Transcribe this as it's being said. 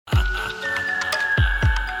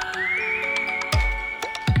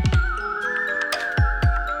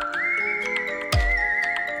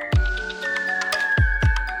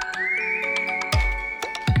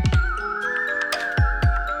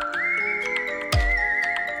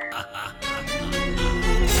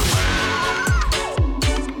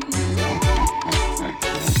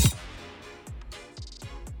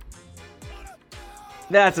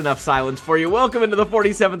That's enough silence for you. Welcome into the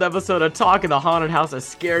 47th episode of Talk of the Haunted House, a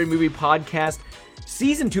scary movie podcast,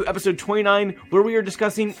 Season 2, Episode 29, where we are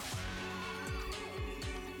discussing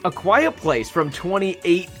A Quiet Place from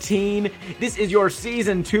 2018. This is your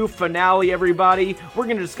Season 2 finale, everybody. We're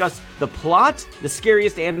going to discuss the plot, the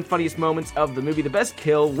scariest and funniest moments of the movie, the best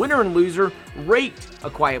kill, winner and loser, rate A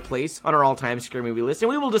Quiet Place on our all-time scary movie list, and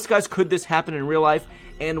we will discuss, could this happen in real life,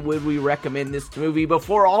 and would we recommend this movie?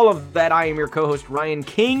 Before all of that, I am your co-host, Ryan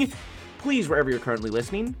King. Please, wherever you're currently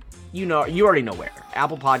listening, you already know where.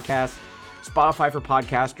 Apple Podcasts, Spotify for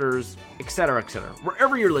podcasters, etc., etc.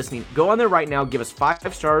 Wherever you're listening, go on there right now, give us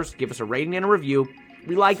 5 stars, give us a rating and a review.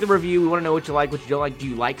 We like the review. We want to know what you like, what you don't like. Do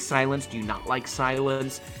you like silence? Do you not like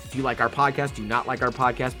silence? Do you like our podcast? Do you not like our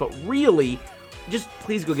podcast? But really, just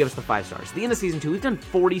please go give us the 5 stars. At the end of Season 2, we've done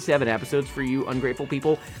 47 episodes for you ungrateful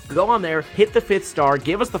people. Go on there, hit the 5th star,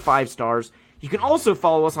 give us the 5 stars. You can also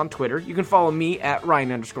follow us on Twitter. You can follow me at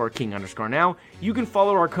Ryan_King_now. You can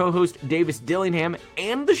follow our co-host Davis Dillingham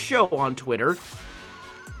and the show on Twitter.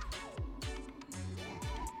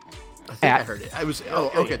 I think I heard it.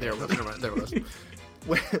 Okay, there it was. Never mind, there it was.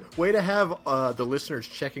 Way to have the listeners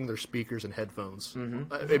checking their speakers and headphones.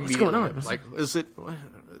 Mm-hmm. What's going on? Like, is it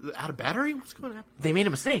out of battery? What's going on? They made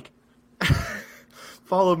a mistake.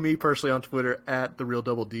 Follow me personally on Twitter at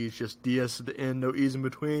 @TheRealDoubleD's, just DS at the end, no E's in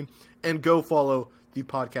between. And go follow the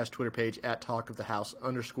podcast Twitter page at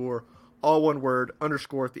 @TalkOfTheHouse_, all one word,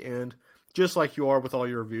 _ at the end. Just like you are with all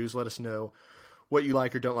your reviews, let us know what you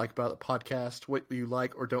like or don't like about the podcast, what you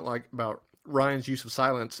like or don't like about Ryan's use of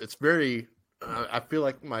silence. It's very, I feel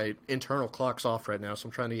like my internal clock's off right now, so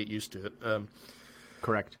I'm trying to get used to it.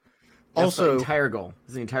 Correct. That's Also, the entire goal.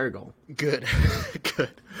 That's the entire goal. Good.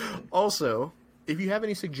 Good. Also, if you have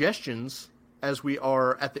any suggestions, as we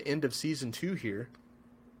are at the end of Season 2 here,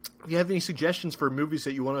 if you have any suggestions for movies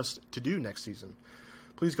that you want us to do next season,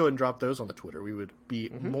 please go ahead and drop those on the Twitter. We would be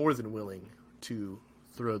more than willing to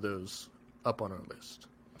throw those up on our list.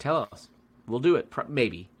 Tell us. We'll do it.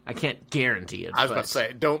 Maybe. I can't guarantee it. I was about to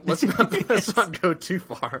say, let's not go too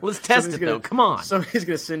far. Let's test it, though. Come on. Somebody's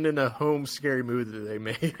going to send in a home scary movie that they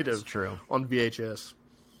made on VHS.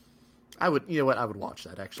 I would watch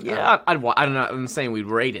that, actually. Yeah, I'd watch. I don't know. I'm saying we'd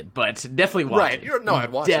rate it, but definitely watch it. Right. No,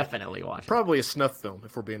 I'd watch Definitely watch it. Probably a snuff film,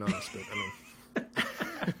 if we're being honest. But,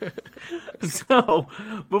 So,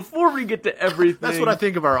 before we get to everything... That's what I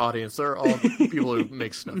think of our audience. They're all people who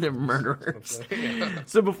make snuff. They're murderers.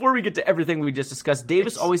 So before we get to everything we just discussed,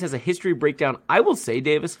 Davis always has a history breakdown. I will say,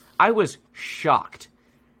 Davis, I was shocked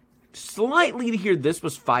slightly to hear this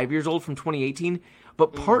was 5 years old from 2018,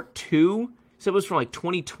 but part 2 said it was from like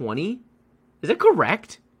 2020. Is that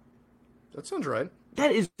correct? That sounds right.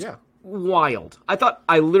 That is wild.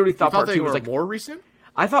 I literally thought part 2 was like more recent.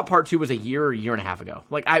 I thought part 2 was a year and a half ago.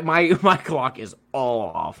 Like my clock is all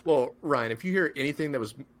off. Well, Ryan, if you hear anything that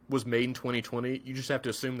was made in 2020, you just have to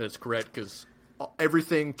assume that it's correct because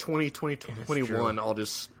everything 2020, 2021, all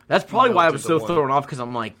just. That's probably why I was so thrown off because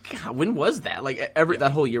I'm like, God, when was that? Like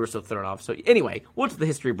that whole year was so thrown off. So anyway, what's the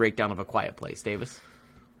history breakdown of A Quiet Place, Davis?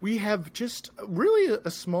 We have just really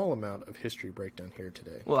a small amount of history breakdown here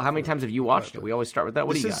today. Well, how many times have you watched it? We always start with that.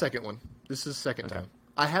 What do you got? This is the second one. This is the second time.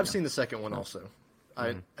 I have seen the second one also.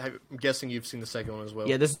 I'm guessing you've seen the second one as well.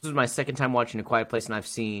 Yeah, this is my second time watching A Quiet Place, and I've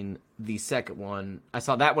seen the second one. I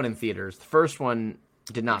saw that one in theaters. The first one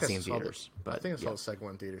did not see in theaters. I think I saw the second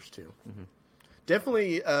one in theaters too. Mm-hmm.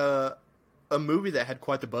 Definitely a movie that had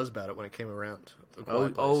quite the buzz about it when it came around.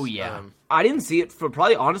 Oh yeah. I didn't see it for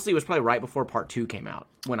honestly, it was probably right before part 2 came out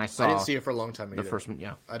when I saw. I didn't see it for a long time either. The first one,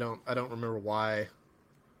 yeah. I don't remember why.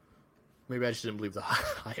 Maybe I just didn't believe the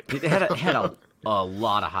hype. It had a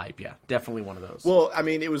lot of hype, yeah. Definitely one of those. Well, I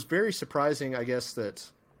mean, it was very surprising, I guess, that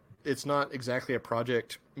it's not exactly a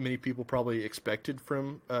project many people probably expected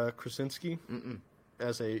from Krasinski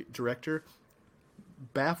as a director.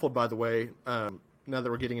 Baffled, by the way, now that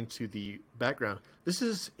we're getting into the background, this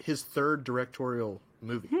is his third directorial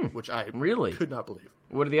movie, which I really could not believe.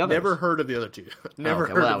 What are the others? Never heard of the other two. Never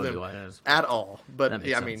heard of them at all. But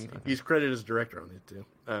yeah, I mean, he's credited as director on it too.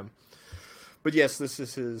 But yes, this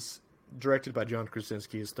is his directed by John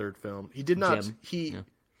Krasinski, his third film. He did not.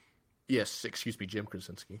 Yes, excuse me, Jim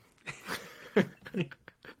Krasinski.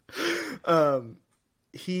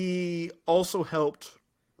 He also helped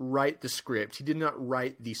write the script. He did not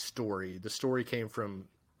write the story. The story came from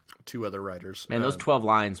 2 other writers. Man, those 12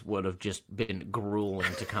 lines would have just been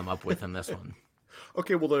grueling to come up with in this one.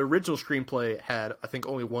 Okay, well, the original screenplay had, I think,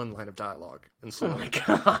 only 1 line of dialogue, and so. Oh my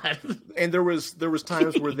god! And there was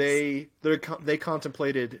times where they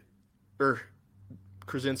contemplated, or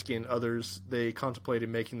Krasinski and others, they contemplated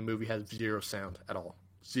making the movie have 0 sound at all.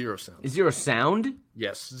 Zero sound. Is zero sound?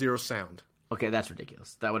 Yes, zero sound. Okay, that's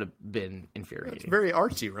ridiculous. That would have been infuriating. It's very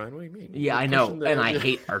artsy, Ryan. What do you mean? Yeah, You're I know, pushing the- and I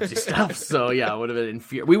hate artsy stuff. So yeah, it would have been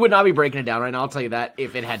infuriating. We would not be breaking it down right now. I'll tell you that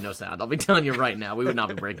if it had no sound. I'll be telling you right now, we would not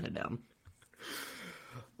be breaking it down.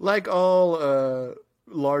 Like all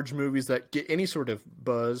large movies that get any sort of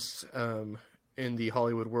buzz in the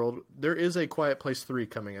Hollywood world, there is a Quiet Place 3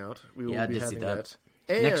 coming out. We will Yeah, I be did see having that.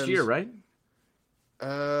 that. Next And- year, right?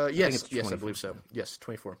 Yes, it's yes, I 24. believe so. Yes,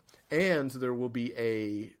 24. And there will be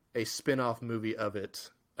a spin-off movie of it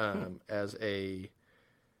as a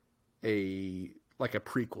like a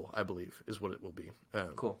prequel, I believe, is what it will be.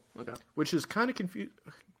 Cool. Okay. Which is kind of confused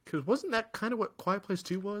because wasn't that kind of what Quiet Place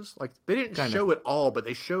 2 was? Like they didn't Kind show it all, but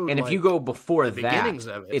they showed. And if like, you go before that, beginnings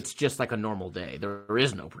of it. it's just like a normal day. There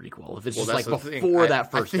is no prequel. If it's well, just like that's the thing. before I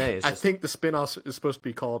that first think, day, it's I just, think the spin-off is supposed to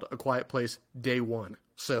be called A Quiet Place Day 1.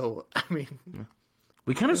 So I mean.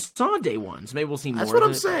 we kind of saw day one, so maybe we'll see more. That's what of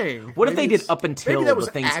I'm it. saying. What if Maybe they did it's- up until maybe that the was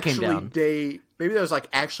things came actually down? Maybe that was like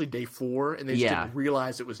actually day 4, and they just Yeah. didn't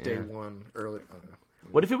realize it was day 1 earlier. I don't know.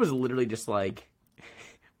 What if it was literally just like,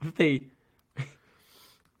 what if they,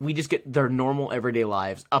 we just get their normal everyday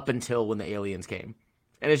lives up until when the aliens came,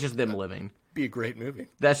 and it's just them living. Be a great movie.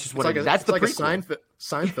 That's just what It's like that's the like a prequel.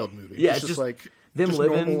 Seinfeld movie. Yeah, it's just like them just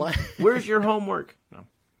living. normal life. Where's your homework? No.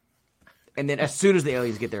 And then as soon as the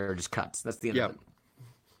aliens get there, it just cuts. That's the end Yeah. of it.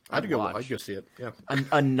 I'd go. watch. I'd go see it. Yeah,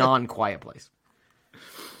 A non-quiet place,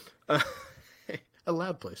 a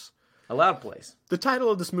loud place. a loud place. The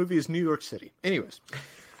title of this movie is New York City. Anyways,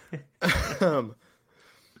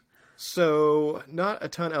 so not a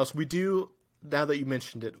ton else. We do, now that you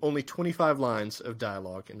mentioned it, only 25 lines of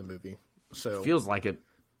dialogue in the movie. So Feels like it.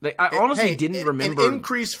 Like, I honestly hey, didn't remember. an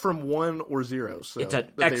increase from 1 or 0. So It's an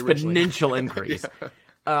that they originally- exponential increase.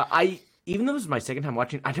 Even though this is my second time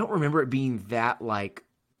watching, I don't remember it being that like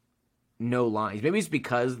no lines. Maybe it's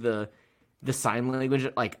because the sign language,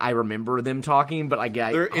 like I remember them talking, but I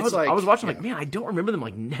was watching like, man, I don't remember them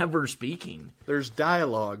like never speaking. There's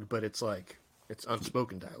dialogue, but it's like it's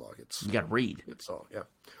unspoken dialogue. You got to read. It's all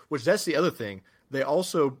Which that's the other thing. They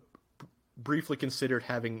also briefly considered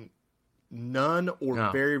having none or No.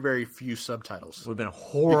 very very few subtitles. Would have been a Because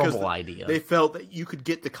horrible idea. They felt that you could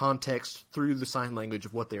get the context through the sign language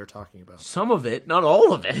of what they are talking about. Some of it, not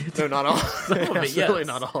all of it. No, not all. Some of it, Absolutely yes.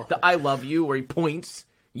 not all. The I love you, where he points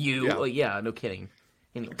you. Yeah. Yeah, no kidding.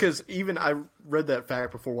 Anyway, Because even I read that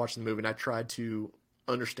fact before watching the movie, and I tried to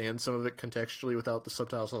understand some of it contextually without the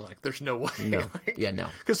subtitles. I was like, "There's no way." No. Yeah, no.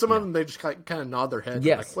 Because some of them they just kind of nod their head.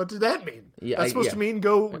 Yes. Like, what does that mean? Yeah, That's supposed yeah. to mean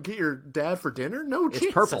go get your dad for dinner? No, it's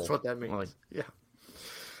chance purple. That's what that means. Like,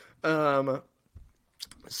 Yeah.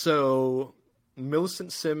 So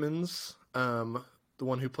Millicent Simmons, the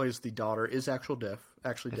one who plays the daughter, is actually deaf.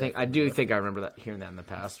 I do think I remember that hearing that in the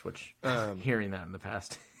past. Hearing that in the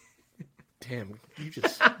past. Damn, you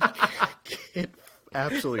just get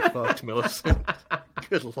absolutely fucked, Millicent.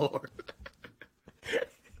 Good lord.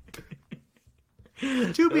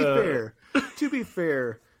 To be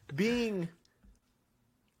fair, being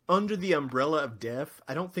under the umbrella of deaf,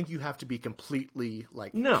 I don't think you have to be completely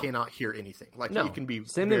like cannot hear anything. Like No, you can be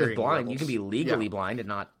same thing as varying blind. levels. You can be legally Yeah, blind and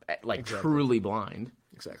not like Exactly. truly blind.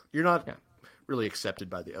 exactly. You're not really accepted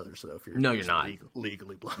by the others though. If you're No, you're just not.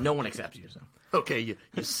 legally blind. No one accepts you. So. Okay, you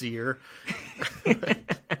see her.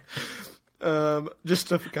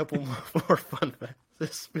 Just a couple more fun facts.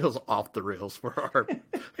 This feels off the rails for our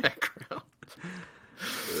background.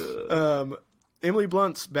 Emily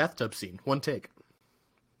Blunt's bathtub scene, one take.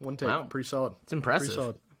 Wow. Pretty solid. It's impressive. Pretty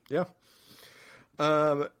solid.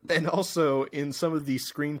 Yeah. And also, in some of the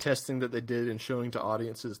screen testing that they did and showing to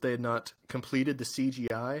audiences, they had not completed the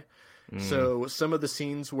CGI. So some of the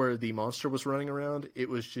scenes where the monster was running around, it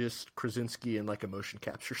was just Krasinski in like a motion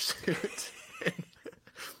capture suit.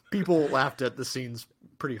 People laughed at the scenes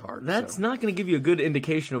pretty hard. That's so. not going to give you a good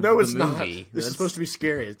indication of No, the it's movie. not. This is supposed to be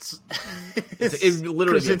scary. It's literally be a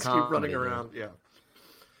Krasinski comedy, running though. around. Yeah.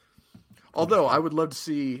 Although I would love to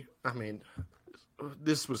see. I mean,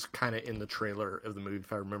 this was kind of in the trailer of the movie,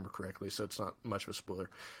 if I remember correctly, so it's not much of a spoiler.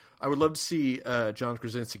 I would love to see John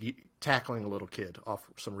Krasinski tackling a little kid off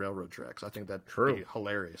some railroad tracks. I think that'd be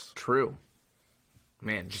hilarious. True.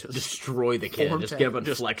 Man, just destroy the kid. form Just tag- get up and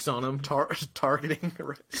just flex on him. Targeting,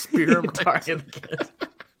 spear him. Target the kid.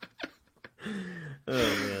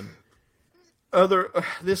 Oh, man.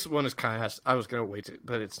 This one is kind of. I was gonna wait,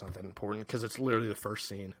 but it's not that important because it's literally the first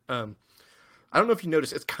scene. I don't know if you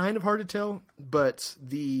noticed. It's kind of hard to tell, but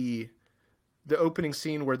the opening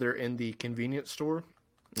scene where they're in the convenience store,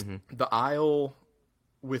 the aisle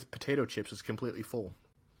with potato chips is completely full.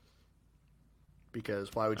 Because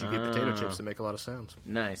why would you get potato chips that make a lot of sounds?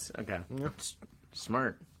 Nice. Okay. Yeah.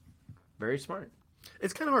 Smart. Very smart.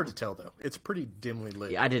 It's kind of hard to tell, though. It's pretty dimly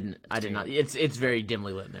lit. Yeah, I did not. It's very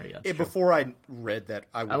dimly lit in there. Yeah. Before I read that,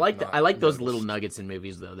 I like those little nuggets in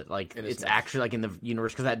movies though. That like it's actually like in the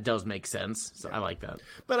universe because that does make sense. So I like that.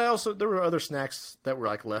 But there were other snacks that were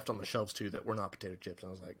like left on the shelves too that were not potato chips. And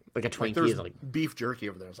I was like a Twinkie there was is like beef jerky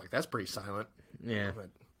over there. I was like, that's pretty silent. Yeah. But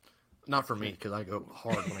not for me because I go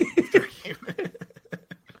hard when I eat beef jerky.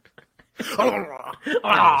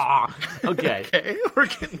 Okay. Okay. We're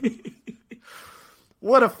getting...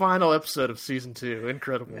 What a final episode of season 2.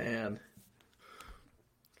 Incredible. Man.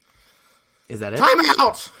 Is that it? Time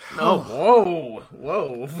out! Oh,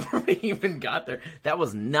 whoa. Before we even got there. That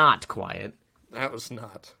was not quiet. That was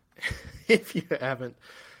not. If you haven't...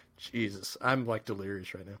 Jesus, I'm like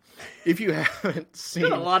delirious right now. If you haven't seen... It's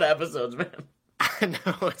been a lot of episodes, man. I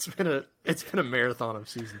know, it's been a marathon of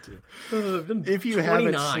season 2. If you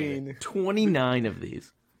haven't seen... 29 of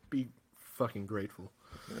these. Be fucking grateful.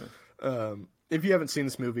 Yeah. If you haven't seen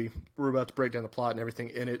this movie, we're about to break down the plot and everything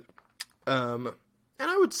in it. And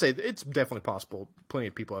I would say that it's definitely possible. Plenty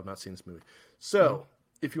of people have not seen this movie. So,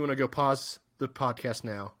 if you want to go pause the podcast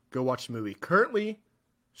now, go watch the movie. Currently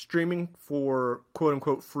streaming for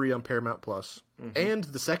quote-unquote free on Paramount Plus. And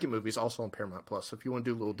the second movie is also on Paramount Plus. So if you want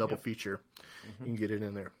to do a little double feature, you can get it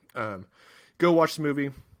in there. Go watch the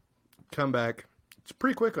movie. Come back. It's a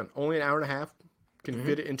pretty quick one. Only an hour and a half. Can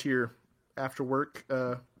fit it into your after-work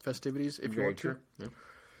festivities if you want to. Yeah.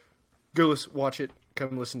 Go watch it.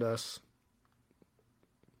 Come listen to us.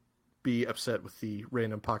 Be upset with the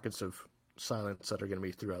random pockets of silence that are going to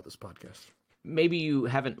be throughout this podcast. Maybe you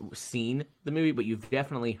haven't seen the movie, but you've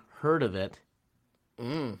definitely heard of it.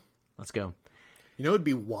 Let's go. You know, it'd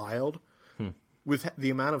be wild with the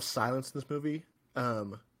amount of silence in this movie. I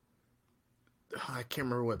can't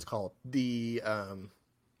remember what it's called. The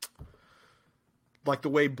like the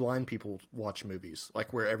way blind people watch movies,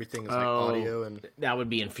 like where everything is like audio and that would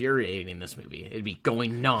be infuriating in this movie. It'd be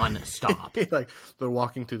going non-stop. Like they're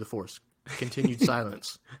walking through the forest. Continued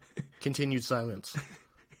silence. Continued silence.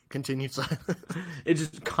 Continued silence. It's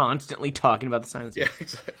just constantly talking about the silence. Yeah,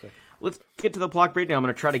 exactly. Let's get to the plot breakdown. I'm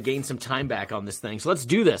going to try to gain some time back on this thing. So let's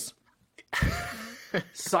do this.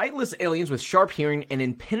 Sightless aliens with sharp hearing and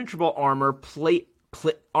impenetrable armor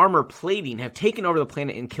plating have taken over the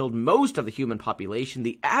planet and killed most of the human population.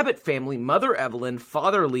 The Abbott family, Mother Evelyn,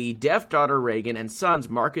 Father Lee, deaf daughter Reagan, and sons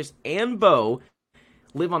Marcus and Bo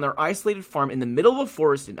live on their isolated farm in the middle of a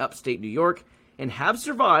forest in upstate New York and have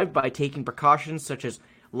survived by taking precautions such as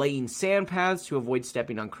laying sand paths to avoid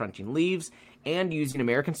stepping on crunching leaves and using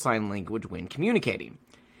American Sign Language when communicating.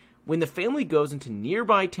 When the family goes into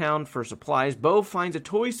nearby town for supplies, Bo finds a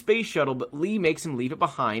toy space shuttle, but Lee makes him leave it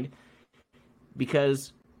behind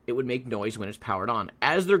because it would make noise when it's powered on.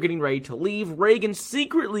 As they're getting ready to leave, Reagan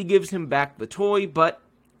secretly gives him back the toy, but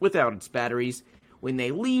without its batteries. When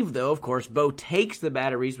they leave, though, of course, Bo takes the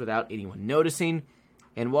batteries without anyone noticing.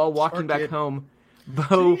 And while walking back home, Bo...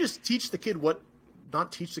 Didn't you just teach the kid what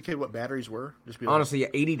batteries were? Just be like, honestly,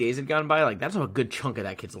 80 days had gone by. Like, that's a good chunk of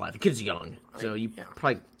that kid's life. The kid's young, so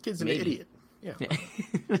probably... Kid's an idiot. Yeah.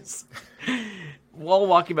 While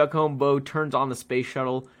walking back home, Bo turns on the space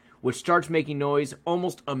shuttle, which starts making noise.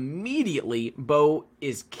 Almost immediately, Bo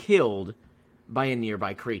is killed by a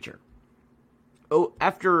nearby creature.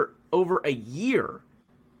 After over a year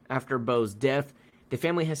after Bo's death, the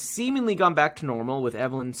family has seemingly gone back to normal, with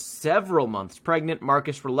Evelyn several months pregnant.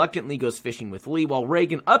 Marcus reluctantly goes fishing with Lee, while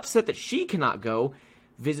Reagan, upset that she cannot go,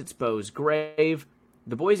 visits Bo's grave.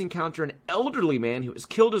 The boys encounter an elderly man who has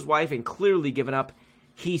killed his wife and clearly given up.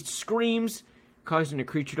 He screams, causing a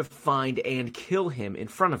creature to find and kill him in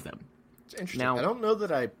front of them. It's interesting. Now, I don't know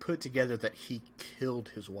that I put together that he killed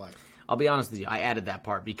his wife. I'll be honest with you. I added that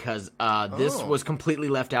part because this was completely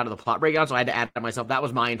left out of the plot breakdown, so I had to add it myself. That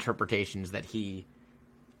was my interpretations that he...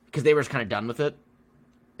 Because they were just kind of done with it.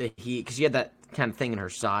 Because she had that kind of thing in her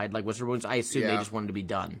side. Like, what's her wounds? I assume they just wanted to be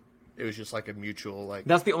done. It was just like a mutual, like...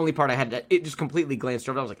 That's the only part I had. It just completely glanced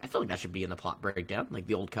over. I was like, I feel like that should be in the plot breakdown. Like,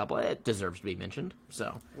 the old couple. It deserves to be mentioned,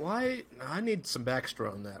 so... Why... I need some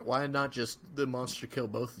backstory on that. Why not just the monster kill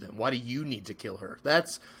both of them? Why do you need to kill her?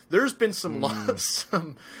 There's been some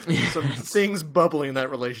things bubbling in that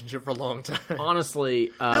relationship for a long time. Honestly...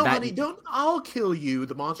 no, honey, don't... I'll kill you.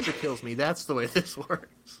 The monster kills me. That's the way this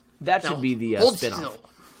works. That should be the spin-off.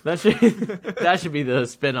 That should be the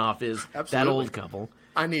spin-off, is that old couple.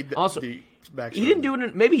 I need also, the backstory. He didn't do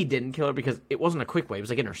it. Maybe he didn't kill her because it wasn't a quick way. It was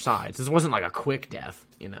like in her sides. This wasn't like a quick death,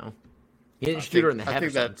 you know. He didn't shoot her in the head. I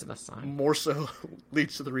think that more so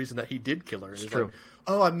leads to the reason that he did kill her. It's true. Like,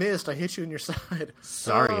 oh, I missed. I hit you in your side.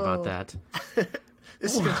 Sorry about that.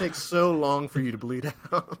 This is going to take so long for you to bleed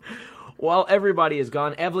out. While everybody is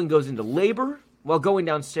gone, Evelyn goes into labor. While going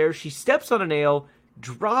downstairs, she steps on a nail,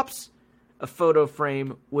 drops a photo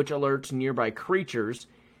frame, which alerts nearby creatures.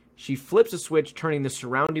 She flips a switch, turning the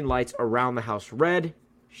surrounding lights around the house red.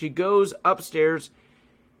 She goes upstairs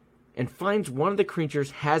and finds one of the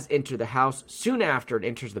creatures has entered the house. Soon after, it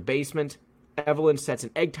enters the basement. Evelyn sets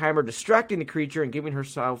an egg timer, distracting the creature and giving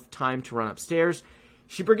herself time to run upstairs.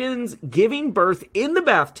 She begins giving birth in the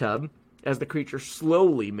bathtub as the creature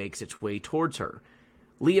slowly makes its way towards her.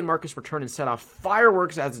 Lee and Marcus return and set off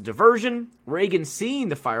fireworks as a diversion. Reagan, seeing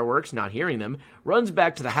the fireworks, not hearing them, runs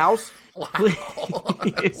back to the house. Wow.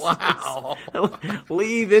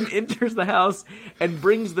 Lee then enters the house and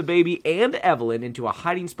brings the baby and Evelyn into a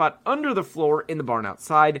hiding spot under the floor in the barn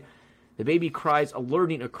outside. The baby cries,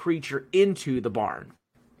 alerting a creature into the barn.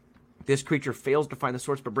 This creature fails to find the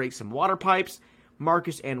source but breaks some water pipes.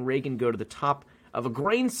 Marcus and Reagan go to the top of a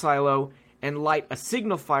grain silo and light a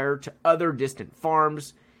signal fire to other distant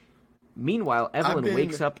farms. Meanwhile, Evelyn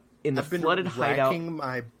wakes up in the flooded hideout. I've been racking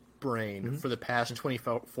my brain for the past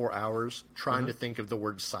 24 hours trying to think of the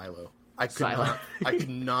word silo. I could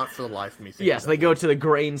not for the life of me think Yes, of they go to the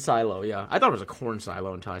grain silo, yeah. I thought it was a corn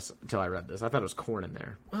silo until I read this. I thought it was corn in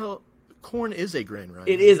there. Well, corn is a grain, right?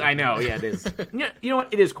 It is, I know, yeah, it is. Yeah, you know what?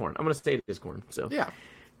 It is corn. I'm going to say it is corn. So Yeah.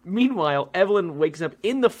 Meanwhile, Evelyn wakes up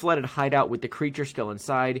in the flooded hideout with the creature still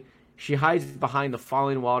inside. She hides behind the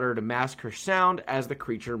falling water to mask her sound as the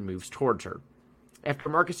creature moves towards her. After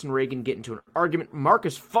Marcus and Reagan get into an argument,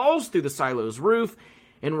 Marcus falls through the silo's roof,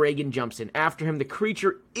 and Reagan jumps in after him. The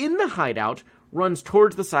creature in the hideout runs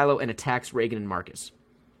towards the silo and attacks Reagan and Marcus.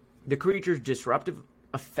 The creature's disruptive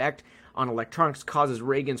effect on electronics causes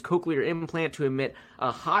Reagan's cochlear implant to emit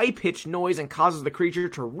a high-pitched noise and causes the creature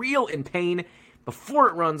to reel in pain before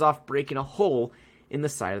it runs off, breaking a hole in the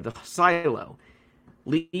side of the silo.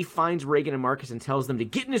 Lee finds Reagan and Marcus and tells them to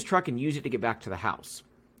get in his truck and use it to get back to the house.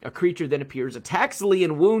 A creature then appears, attacks Lee,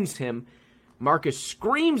 and wounds him. Marcus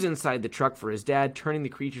screams inside the truck for his dad, turning the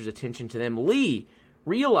creature's attention to them. Lee,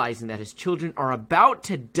 realizing that his children are about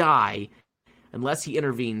to die unless he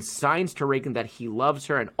intervenes, signs to Reagan that he loves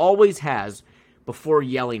her and always has before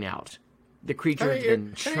yelling out. The creature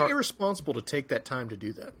then kind of irresponsible to take that time to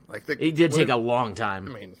do that. It did take a long time.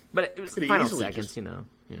 I mean, but it was the final seconds, you know.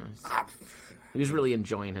 He was really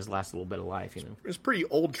enjoying his last little bit of life, you know. It was a pretty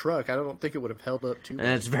old truck. I don't think it would have held up too much.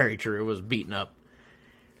 And that's very true. It was beaten up.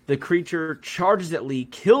 The creature charges at Lee,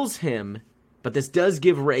 kills him, but this does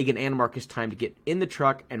give Reagan and Marcus time to get in the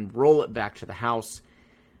truck and roll it back to the house.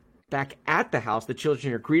 Back at the house, the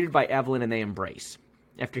children are greeted by Evelyn and they embrace.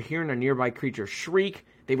 After hearing a nearby creature shriek,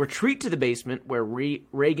 they retreat to the basement where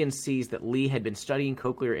Reagan sees that Lee had been studying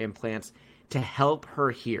cochlear implants to help her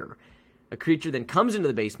hear. A creature then comes into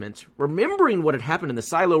the basement. Remembering what had happened in the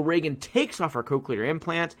silo, Reagan takes off her cochlear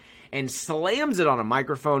implant and slams it on a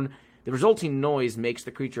microphone. The resulting noise makes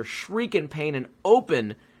the creature shriek in pain and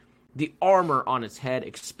open the armor on its head,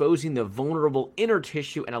 exposing the vulnerable inner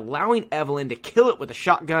tissue and allowing Evelyn to kill it with a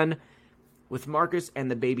shotgun. With Marcus and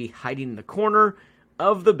the baby hiding in the corner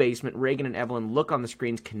of the basement, Reagan and Evelyn look on the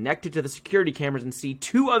screens connected to the security cameras and see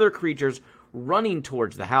two other creatures running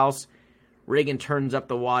towards the house. Reagan turns up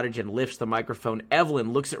the wattage and lifts the microphone.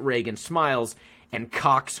 Evelyn looks at Reagan, smiles, and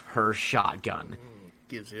cocks her shotgun.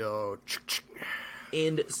 Gives you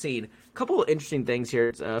End scene. Couple of interesting things here.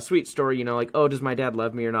 It's a sweet story, you know, like, oh, does my dad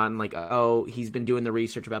love me or not? And like, oh, he's been doing the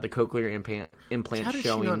research about the cochlear implant How did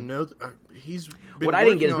showing. She not know he's been what I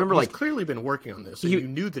didn't get is, remember, he's like, clearly been working on this, and you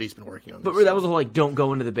knew that he's been working on this. But that was the whole, like, don't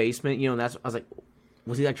go into the basement, you know, and that's, I was like,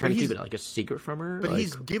 was he like trying to keep it like a secret from her? But like,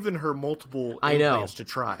 he's given her multiple I know implants to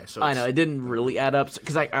try. So I know it didn't really add up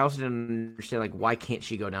because I also didn't understand like why can't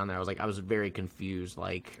she go down there? I was very confused.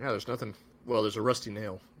 Like, yeah, there's nothing. Well, there's a rusty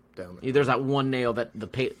nail down there. There's that one nail that the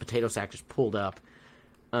potato sack just pulled up.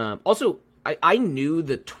 Also, I knew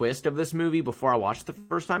the twist of this movie before I watched it the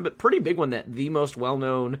first time, but pretty big one that the most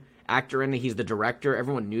well-known actor in it, he's the director.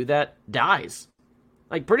 Everyone knew that dies.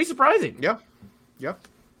 Like, pretty surprising. Yeah, yeah.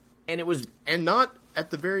 And it was not at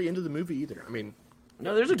the very end of the movie either. I mean,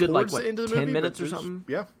 no, there's a good like what, 10 movie, minutes or something.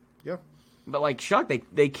 Yeah, yeah. But like, shocked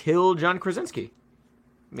they killed John Krasinski.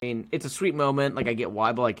 I mean, it's a sweet moment. Like, I get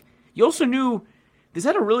why, but like, you also knew this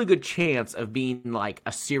had a really good chance of being like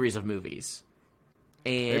a series of movies.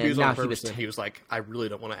 And maybe he was now on purpose he was like, I really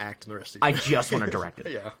don't want to act in the rest of it. I just want to direct it.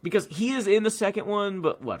 Yeah. Because he is in the second one,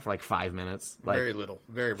 but what, for like 5 minutes? Like, very little.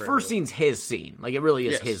 Very, very first little. scene's his scene. Like, it really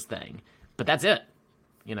is his thing. But that's it.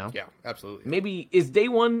 You know? Yeah, absolutely. Maybe, is day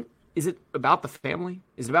one Is it about the family?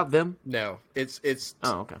 Is it about them? No, it's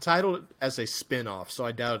okay. titled as a spin-off, so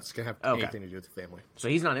I doubt it's gonna have anything to do with the family. So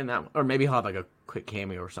he's not in that one, or maybe he'll have like a quick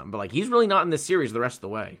cameo or something. But like he's really not in this series the rest of the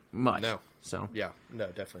way much. No. So Yeah, no,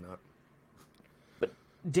 definitely not. But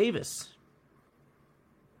Davis,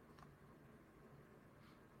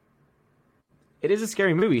 it is a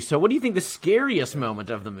scary movie. So what do you think the scariest moment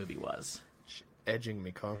of the movie was? Edging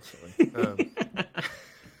me constantly.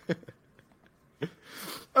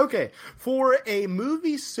 Okay, for a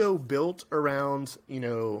movie so built around,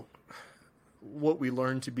 what we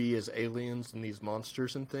learn to be as aliens and these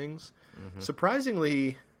monsters and things,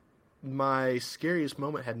 surprisingly, my scariest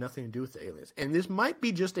moment had nothing to do with the aliens. And this might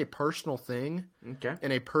be just a personal thing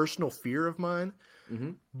and a personal fear of mine,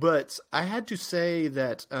 but I had to say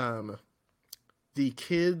that the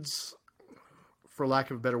kids, for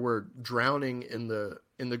lack of a better word, drowning in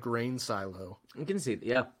the grain silo. You can see it,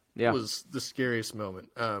 yeah. Yeah. Was the scariest moment.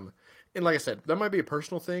 And like I said, that might be a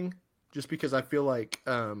personal thing, just because I feel like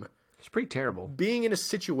it's pretty terrible. Being in a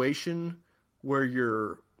situation where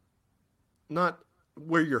you're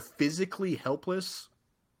physically helpless,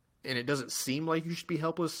 and it doesn't seem like you should be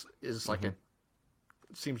helpless, is like it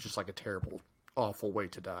seems just like a terrible, awful way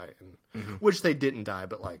to die, and which they didn't die,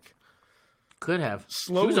 but like could have.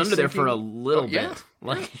 Slowly she was under there for a little bit. Yeah.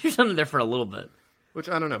 Like she was under there for a little bit. Which,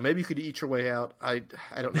 I don't know. Maybe you could eat your way out. I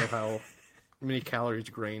don't know how many calories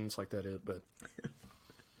grains like that is, but...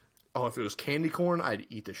 Oh, if it was candy corn, I'd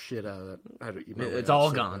eat the shit out of that. I'd eat my way it's out all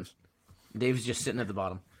so gone. much. Dave's just sitting at the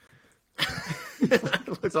bottom.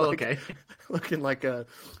 It's all okay. Looking like a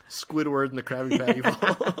Squidward in the Krabby Patty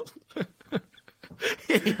ball.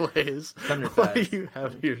 Anyways, what do you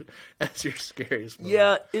have here as your scariest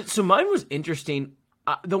moment? Yeah, so mine was interesting.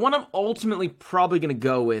 The one I'm ultimately probably going to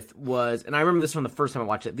go with was, and I remember this from the first time I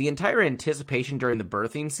watched it, the entire anticipation during the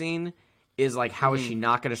birthing scene is like, how is she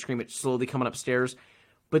not going to scream it slowly coming upstairs?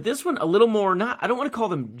 But this one, a little more, I don't want to call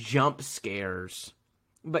them jump scares,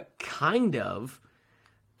 but kind of,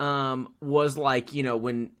 was like,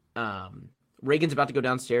 when Reagan's about to go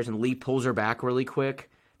downstairs and Lee pulls her back really quick.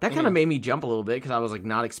 That kind of made me jump a little bit because I was like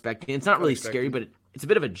not expecting it. It's not really scary, but it's a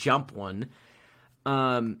bit of a jump one.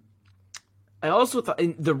 I also thought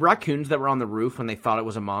the raccoons that were on the roof when they thought it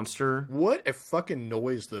was a monster. What a fucking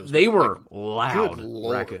noise those They were. were loud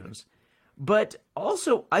raccoons. But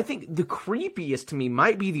also, I think the creepiest to me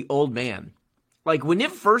might be the old man. Like, when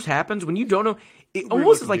it first happens, when you don't know, it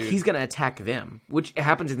almost is like he's going to attack them, which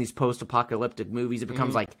happens in these post-apocalyptic movies. It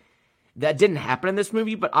becomes like, that didn't happen in this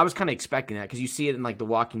movie, but I was kind of expecting that because you see it in, like, The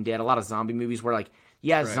Walking Dead, a lot of zombie movies where, like,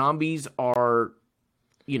 zombies are...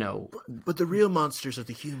 But the real monsters are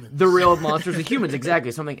the humans. The real monsters are humans,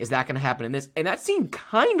 exactly. Something, is that going to happen in this? And that scene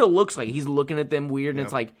kind of looks like he's looking at them weird, and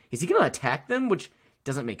it's like, is he going to attack them? Which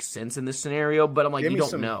doesn't make sense in this scenario, but I'm like, you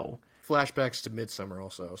don't know. Flashbacks to Midsommar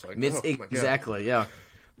also. I was like, exactly, yeah.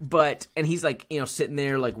 But, and he's like, sitting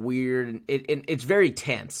there like weird, and it's very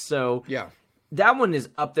tense. So, yeah. That one is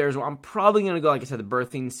up there as well. I'm probably going to go, like I said, the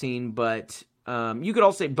birthing scene, but you could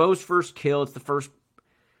also say Bo's first kill. It's the first...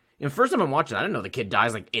 first time I'm watching, I didn't know the kid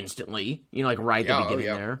dies like instantly. Like right at the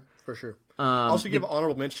beginning there. For sure. Also, give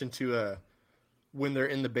honorable mention to when they're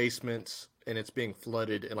in the basement and it's being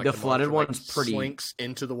flooded, and like the flooded monster, one's pretty slinks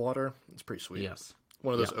into the water. It's pretty sweet. Yes,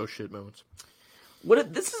 one of those oh shit moments.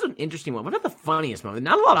 This is an interesting one. What are the funniest moments?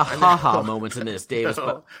 Not a lot of ha-ha moments in this, Davis. No.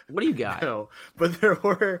 But what do you got? No, but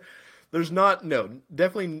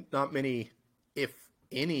definitely not many, if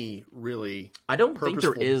any, really. I don't think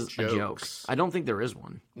there is a joke. I don't think there is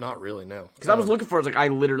one. Not really, no. Because I was looking for it, I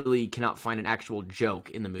literally cannot find an actual joke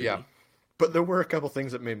in the movie. Yeah, but there were a couple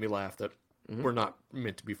things that made me laugh that were not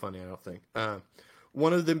meant to be funny, I don't think.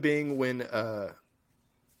 One of them being when,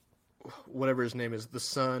 whatever his name is, the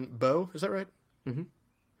son, Bo, is that right? Mm-hmm.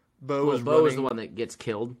 Bo is the one that gets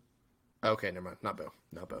killed. Okay, never mind. Not Bo.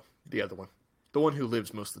 The other one. The one who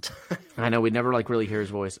lives most of the time. I know, we never really hear his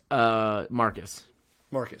voice. Marcus.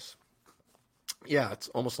 Yeah, it's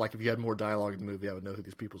almost like if you had more dialogue in the movie, I would know who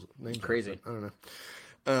these people's names are. Crazy. I don't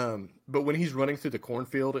know. But when he's running through the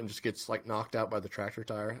cornfield and just gets like knocked out by the tractor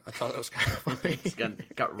tire, I thought that was kind of funny. He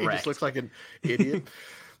got wrecked. He just looks like an idiot.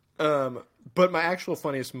 But my actual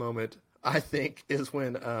funniest moment, I think, is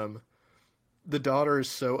when the daughter is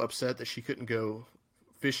so upset that she couldn't go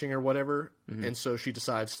fishing or whatever, and so she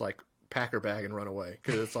decides to like pack her bag and run away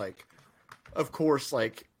because it's like, of course,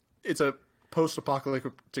 like it's a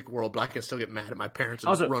post-apocalyptic world, but I can still get mad at my parents and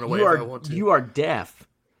also, run away if I want to. You are deaf,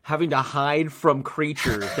 having to hide from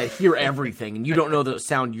creatures that hear everything, and you don't know the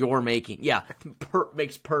sound you're making. Yeah,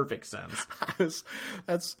 makes perfect sense.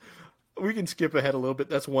 We can skip ahead a little bit.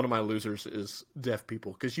 That's one of my losers is deaf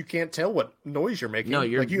people because you can't tell what noise you're making. No,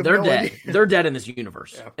 you have they're no dead. idea. They're dead in this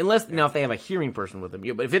universe. Yeah. Unless now if they have a hearing person with them.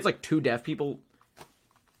 But if it's like two deaf people,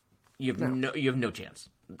 you have no chance.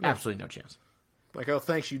 Absolutely no chance. Like, oh,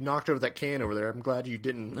 thanks, you knocked over that can over there. I'm glad you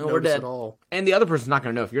didn't No, we're notice dead. at all. And the other person's not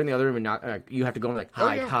going to know. If you're in the other room and not, you have to go and like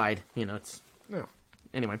hide, yeah. hide. You know, it's No.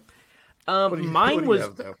 anyway. What do Mine you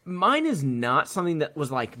have, though? mine is not something that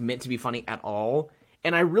was like meant to be funny at all,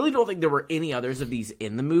 and I really don't think there were any others of these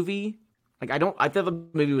in the movie. Like I thought the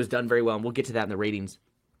movie was done very well, and we'll get to that in the ratings.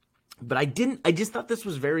 But I just thought this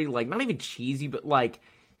was very like not even cheesy, but like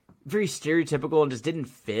very stereotypical and just didn't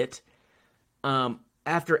fit.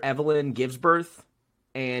 After Evelyn gives birth,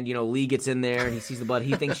 and Lee gets in there and he sees the blood,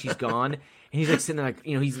 he thinks she's gone. And he's like sitting there like,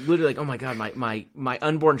 he's literally like, oh my God, my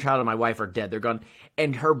unborn child and my wife are dead. They're gone.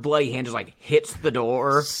 And her bloody hand just like hits the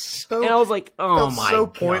door. And I was like, oh my so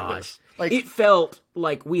gosh. pointless. Like, it felt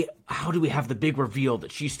like how do we have the big reveal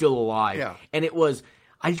that she's still alive? Yeah. And it was,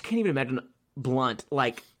 I just can't even imagine Blunt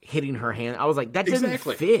like hitting her hand. I was like, that doesn't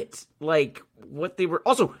Exactly. fit. Like what they were.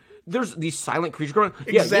 Also, there's these silent creatures going,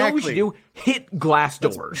 yeah, you know what we should do? Hit glass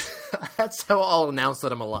doors. that's how I'll announce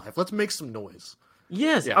that I'm alive. Let's make some noise.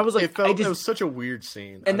 Yes, Yeah, I was like, it was such a weird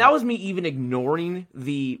scene. and that was me even ignoring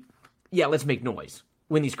let's make noise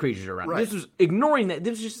when these creatures are around. Right. This was ignoring that.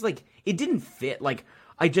 This was just like, it didn't fit. Like,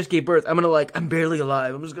 I just gave birth. I'm barely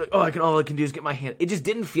alive. I'm just going, all I can do is get my hand. It just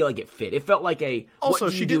didn't feel like it fit. It felt like Also,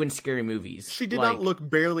 what do you do in scary movies? She did Like, not look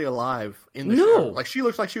barely alive in the No. show. Like, she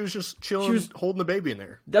looked like she was just chilling, She was- holding the baby in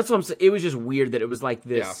there. That's what I'm saying. It was just weird that it was like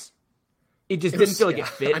this. Yeah. It just didn't feel like yeah, it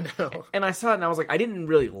fit. I know. And I saw it and I was like, I didn't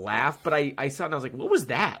really laugh, but I saw it and I was like, what was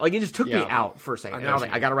that? Like, it just took me Yeah. out for a second. I And know I was what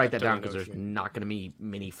like, you I got to mean. write I that down totally because know there's what you not going to be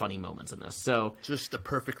many funny moments in this. So, Just the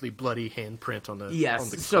perfectly bloody handprint on the yes, on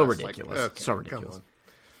the so glass. ridiculous. Like, okay, So come ridiculous.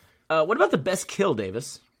 on. What about the best kill,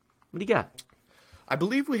 Davis? What do you got? I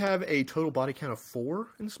believe we have a total body count of 4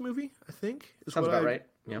 in this movie, I think. Is Sounds what about I right.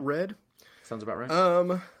 Yeah. read. Sounds about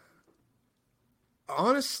right.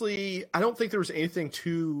 Honestly, I don't think there was anything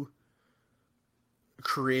too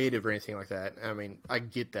creative or anything like that. I mean, I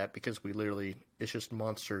get that because it's just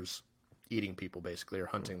monsters eating people basically or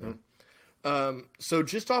hunting them. So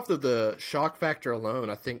just off of the shock factor alone,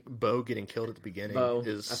 I think Bo getting killed at the beginning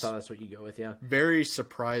is I thought that's what you go with, yeah. very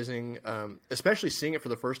surprising, especially seeing it for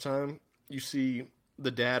the first time. You see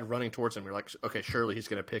the dad running towards him. You're like, okay, surely he's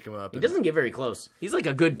going to pick him up. He doesn't get very close. He's like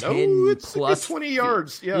a good 10 it's plus. 20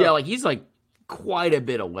 yards. Yeah. Yeah, like he's like quite a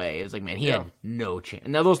bit away. It's like, man, he Yeah. had no chance.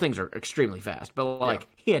 Now, those things are extremely fast, but like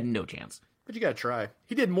he had no chance. But you got to try.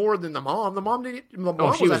 He did more than the mom. The mom didn't. The mom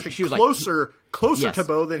she was was- actually she was like- closer Yes. to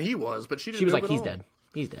Bo than he was, but she didn't. She was move like, at he's all. dead.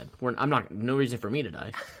 He's dead. I'm not, no reason for me to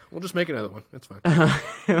die. We'll just make another one. It's fine.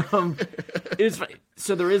 It was funny.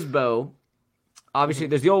 So there is Bo. Obviously,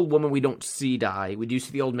 there's the old woman we don't see die. We do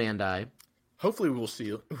see the old man die. Hopefully, we'll see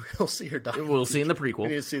her die. We'll see in the We prequel.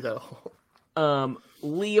 need to see that.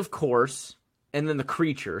 Lee, of course, and then the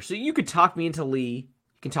creature. So you could talk me into Lee.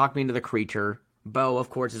 You can talk me into the creature. Bo, of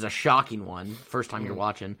course, is a shocking one. First time you're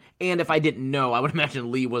watching. And if I didn't know, I would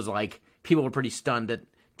imagine Lee was like, people were pretty stunned that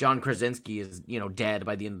John Krasinski is, dead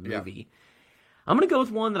by the end of the Yeah. movie. I'm going to go with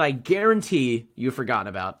one that I guarantee you've forgotten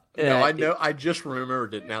about. No, I know. I just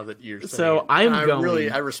remembered it now that you're saying So it. I'm And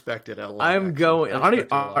going- I respect it a lot. I'm actually. going. I respect it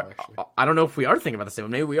a lot, I actually. don't know if we are thinking about the same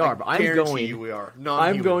one. Maybe we are, but I'm Guarantee going. you we are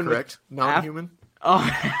non-human. I'm going with- correct. Non-human.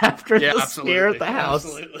 After Yeah, the absolutely. scare at the house,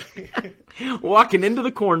 Absolutely. walking into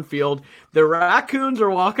the cornfield, the raccoons are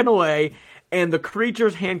walking away, and the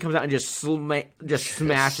creature's hand comes out and just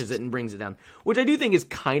smashes it and brings it down. Which I do think is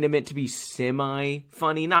kind of meant to be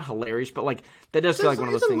semi-funny, not hilarious, but like that does feel like one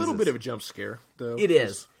of those It's things. a little that's- bit of a jump scare, though. It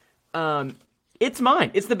is. It's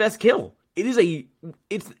mine. It's the best kill. It is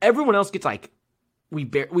It's everyone else gets like. We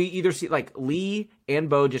either see like Lee and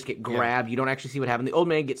Bo just get grabbed. You don't actually see what happened. The old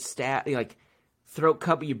man gets stabbed, like throat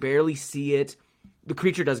cut, but you barely see it. The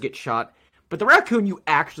creature does get shot, but the raccoon you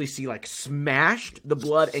actually see like smashed the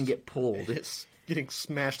blood and get pulled. It's getting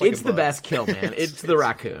smashed. Like It's a the bug. best kill, man. It's the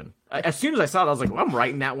raccoon. As soon as I saw it, I was like, well, I'm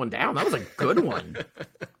writing that one down. That was a good one.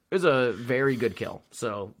 It was a very good kill.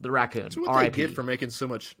 So the raccoon. That's what they R.I.P. get for making so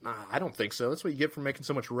much. Nah, I don't think so. That's what you get for making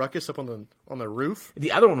so much ruckus up on the roof.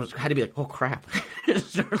 The other one had to be like, oh crap,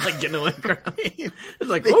 Start, like getting away. It's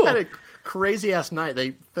like, They oh, had a crazy ass night.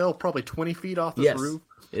 They fell probably 20 feet off this Yes. roof.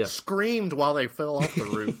 Yeah. Screamed while they fell off the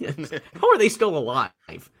roof. how are they still alive?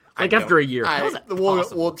 Like after a year, how is that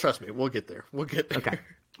possible? Well, trust me, we'll get there. We'll get there. Okay,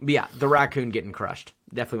 but yeah, the raccoon getting crushed.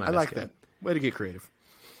 Definitely my I best like kill. that. Way to get creative.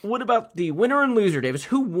 What about the winner and loser, Davis?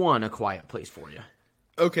 Who won A Quiet Place for you?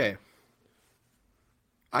 Okay.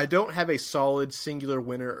 I don't have a solid singular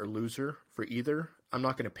winner or loser for either. I'm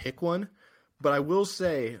not going to pick one, but I will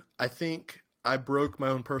say I think I broke my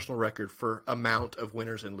own personal record for amount of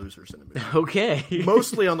winners and losers in a movie. Okay.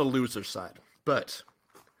 Mostly on the loser side. But,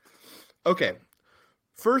 okay.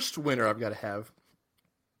 First winner I've got to have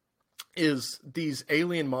is these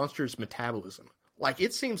alien monsters' metabolism. Like,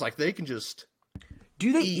 it seems like they can just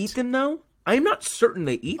Do they eat them, though? I'm not certain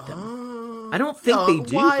they eat them. I don't think they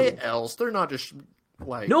do. Why else? They're not just,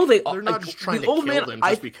 like... No, they're not just trying to kill them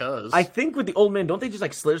just because. I think with the old man, don't they just,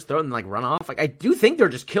 like, slit his throat and, like, run off? Like, I do think they're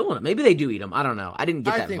just killing him. Maybe they do eat them. I don't know. I didn't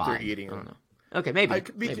get that vibe. I think they're eating them. I don't know. Okay, maybe.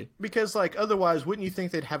 Maybe. Because, like, otherwise, wouldn't you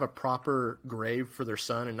think they'd have a proper grave for their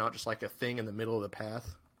son and not just, like, a thing in the middle of the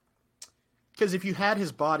path? Because if you had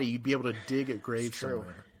his body, you'd be able to dig a grave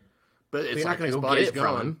somewhere. But it's not going to his go body's get it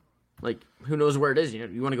from gone. him. Like, who knows where it is?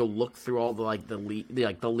 You want to go look through all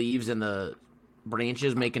the leaves and the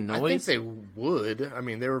branches making noise? I think they would. I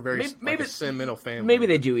mean, they were very maybe a sentimental family. Maybe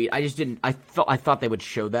they do eat. I just didn't. I thought they would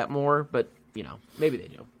show that more, but maybe they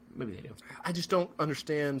do. Maybe they do. I just don't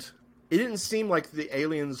understand. It didn't seem like the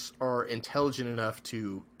aliens are intelligent enough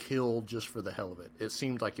to kill just for the hell of it. It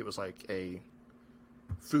seemed like it was like a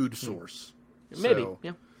food source. Maybe, so,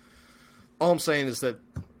 yeah. All I'm saying is that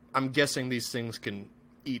I'm guessing these things can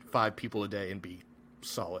eat 5 people a day and be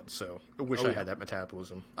solid. So I wish I had that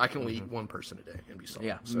metabolism. I can only eat one person a day and be solid.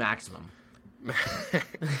 Yeah, so. maximum.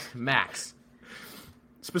 Max.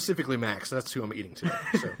 Specifically Max. That's who I'm eating today.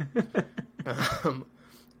 So.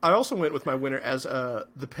 I also went with my winner as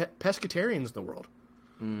the pescatarians in the world.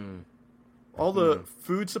 All the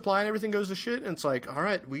food supply and everything goes to shit, and it's like, all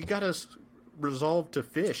right, we got to resolve to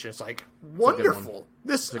fish. And it's like, wonderful.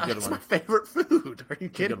 That's my favorite food. Are you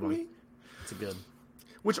kidding me? It's a good.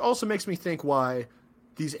 Which also makes me think why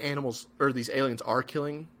these animals or these aliens are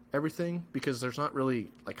killing everything, because there's not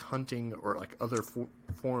really like hunting or like other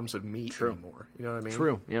forms of meat anymore. You know what I mean?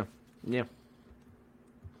 True. Yeah. Yeah.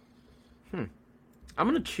 I'm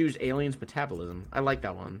gonna choose aliens metabolism. I like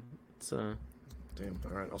that one. It's damn.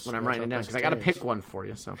 All right. When I'm writing it down, because I got to pick one for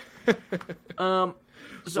you. So,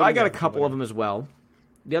 so I got a couple of them as well.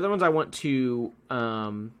 The other ones I want to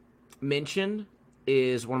mention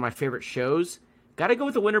is one of my favorite shows. Got to go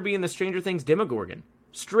with the winner being the Stranger Things Demogorgon.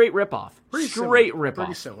 Straight ripoff. Straight ripoff.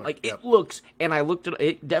 Pretty similar. Like it looks, and I looked at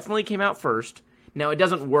it. Definitely came out first. Now it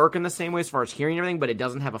doesn't work in the same way as far as hearing and everything, but it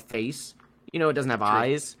doesn't have a face. It doesn't have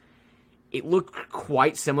eyes. It looked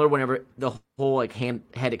quite similar whenever the whole like head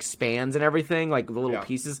expands and everything, like the little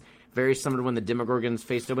pieces. Very similar to when the Demogorgon's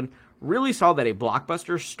face opened. Really saw that a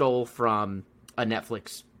Blockbuster stole from a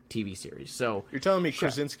Netflix TV series. So you're telling me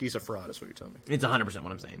Krasinski's a fraud? Is what you're telling me? It's 100%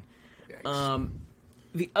 what I'm saying. Yikes.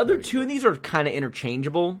 The other two of these are kind of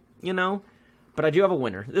interchangeable, but I do have a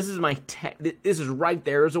winner. This is this is right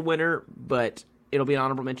there as a winner, but it'll be an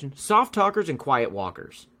honorable mention. Soft talkers and quiet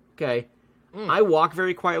walkers. Okay. I walk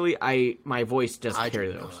very quietly. My voice doesn't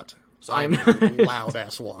carry those. Not. So I'm a loud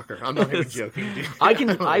ass walker. I'm not even joking, dude.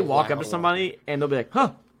 I walk up to somebody and they'll be like,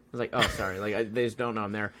 "Huh." I was like, "Oh, sorry." Like they just don't know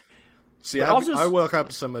I'm there. See, I walk up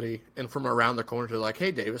to somebody and from around the corner they're like,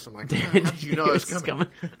 "Hey, Davis." I'm like, "How did you know I was coming?"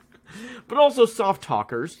 But also soft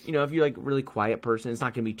talkers. If you're like a really quiet person, it's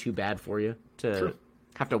not going to be too bad for you to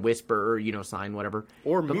have to whisper or sign whatever.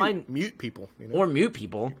 Or mute people. Or mute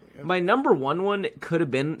people. Yeah. My number one could have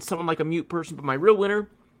been someone like a mute person, but my real winner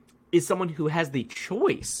is someone who has the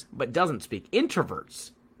choice but doesn't speak.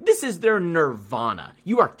 Introverts. This is their nirvana.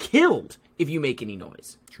 You are killed if you make any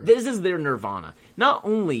noise. True. This is their nirvana. Not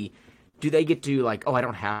only do they get to I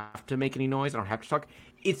don't have to make any noise, I don't have to talk,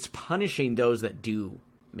 it's punishing those that do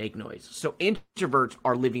make noise. So introverts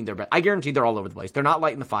are living their best. I guarantee they're all over the place. They're not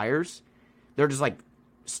lighting the fires. They're just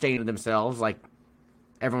staying to themselves. Like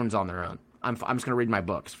everyone's on their own. I'm just going to read my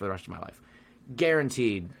books for the rest of my life.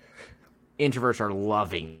 Guaranteed introverts are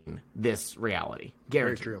loving this reality.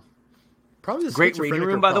 Guaranteed. Very true. Probably the great reading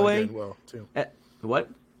room, by the way. Well, too. What?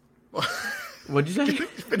 What'd you say?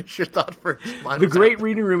 Finish your thought first. The great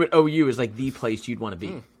reading room at OU is the place you'd want to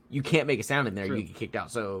be. You can't make a sound in there. True. You get kicked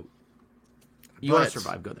out. So you want to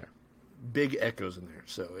survive, go there. Big echoes in there.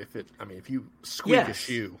 So if you squeak a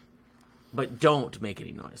shoe. But don't make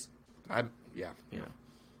any noise.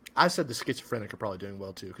 I said the schizophrenic are probably doing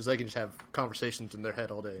well too, because they can just have conversations in their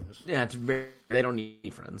head all day. They don't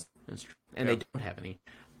need friends. That's true. And they don't have any.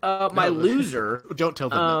 My loser. Don't tell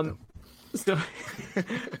them that, though. So,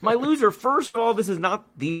 my loser, first of all, this is not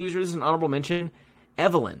the loser, this is an honorable mention.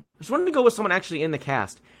 Evelyn. I just wanted to go with someone actually in the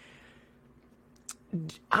cast.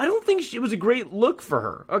 I don't think it was a great look for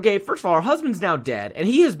her. Okay, first of all, her husband's now dead, and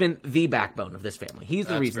he has been the backbone of this family. He's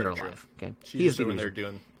the reason they're alive. Okay, She's the reason they're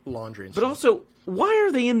doing laundry and stuff. But also, why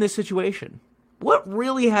are they in this situation? What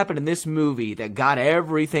really happened in this movie that got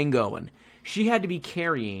everything going? she had to be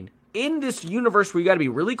carrying, in this universe where you got to be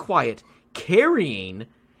really quiet, carrying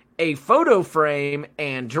a photo frame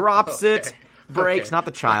and drops it, breaks, not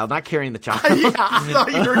the child, not carrying the child. Yeah, I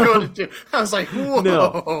thought you were going to do. I was like, whoa.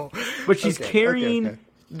 No. But she's carrying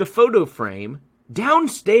the photo frame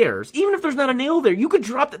downstairs. Even if there's not a nail there, you could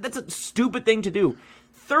drop that. That's a stupid thing to do.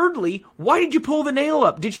 Thirdly, why did you pull the nail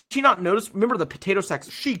up? Did she not notice? Remember the potato sacks?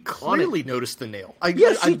 She clearly noticed the nail.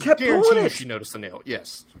 Yes, she kept pulling it. She noticed the nail.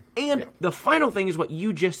 Yes. And the final thing is what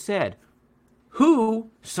you just said. Who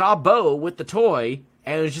saw Bo with the toy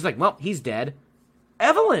and was just like, well, he's dead?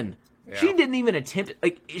 Evelyn. Yeah. She didn't even attempt it.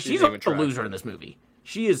 Like, she's a loser in this movie.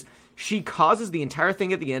 She causes the entire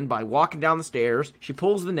thing at the end by walking down the stairs. She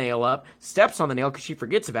pulls the nail up, steps on the nail because she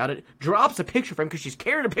forgets about it, drops a picture frame because she's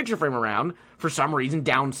carrying a picture frame around for some reason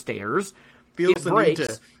downstairs. Feels the need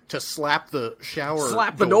to slap the shower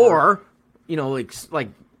slap the door. You know, like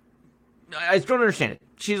I just don't understand it.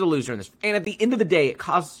 She's a loser in this. And at the end of the day, it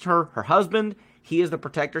costs her husband. He is the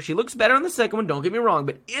protector. She looks better in the second one, don't get me wrong.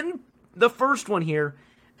 But in the first one here,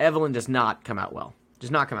 Evelyn does not come out well.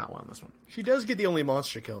 Does not come out well in this one. She does get the only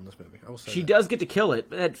monster kill in this movie. I will say she does get to kill it,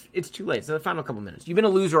 but it's too late. It's in the final couple minutes. You've been a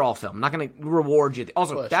loser all film. I'm not going to reward you.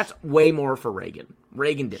 Also, that's way more for Reagan.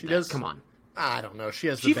 Reagan did that. Come on. I don't know. She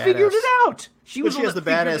has the She figured it out. She has the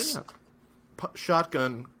badass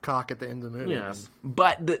shotgun cock at the end of the movie. Yes.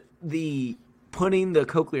 But the putting the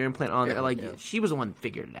cochlear implant on, she was the one that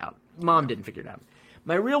figured it out. Mom didn't figure it out.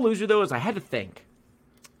 My real loser, though, is I had to think.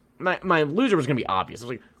 My loser was going to be obvious. I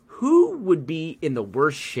was like, who would be in the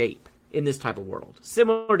worst shape in this type of world?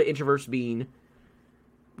 Similar to introverts being,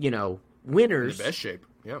 winners. In the best shape,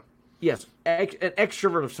 yeah. Yes, an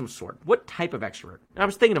extrovert of some sort. What type of extrovert? And I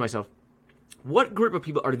was thinking to myself, what group of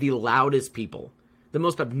people are the loudest people? The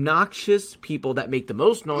most obnoxious people that make the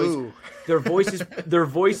most noise. Ooh. Their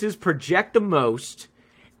voices project the most,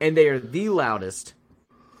 and they are the loudest.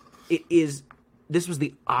 This was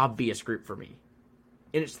the obvious group for me.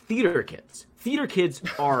 And it's theater kids. Theater kids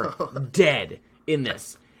are dead in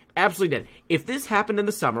this. Absolutely dead. If this happened in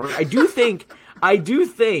the summer, I do think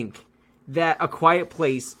that A Quiet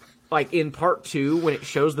Place, like in part 2, when it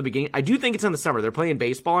shows the beginning, I do think it's in the summer. They're playing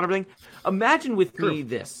baseball and everything. Imagine with me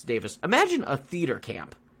this, Davis. Imagine a theater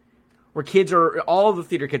camp where all the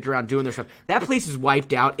theater kids around doing their stuff. That place is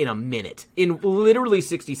wiped out in a minute. In literally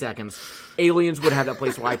 60 seconds, aliens would have that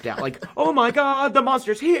place wiped out. Like, oh my God, the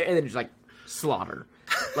monster's here. And then just like slaughter.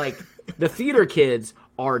 Like, the theater kids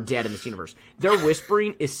are dead in this universe. Their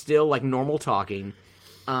whispering is still like normal talking.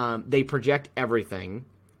 They project everything.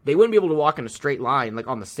 They wouldn't be able to walk in a straight line like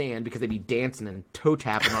on the sand because they'd be dancing and toe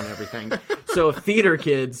tapping on everything. So theater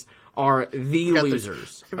kids are the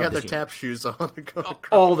losers. They got their tap shoes on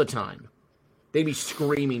all the time. They'd be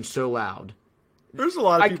screaming so loud. There's a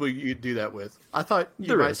lot of people you could do that with. I thought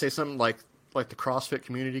you might say something like the CrossFit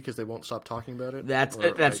community because they won't stop talking about it.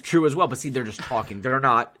 That's true as well. But see, they're just talking. They're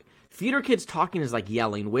not. Theater kids talking is like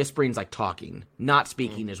yelling. Whispering is like talking. Not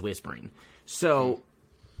speaking is whispering. So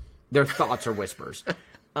their thoughts are whispers.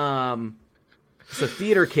 So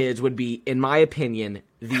theater kids would be, in my opinion,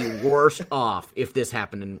 the worst off if this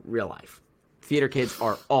happened in real life. Theater kids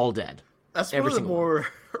are all dead. That's one of the more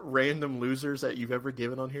random losers that you've ever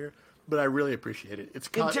given on here, but I really appreciate it.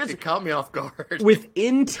 It caught me off guard.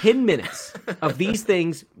 Within 10 minutes of these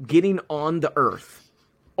things getting on the earth,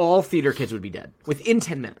 all theater kids would be dead. Within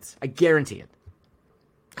 10 minutes. I guarantee it.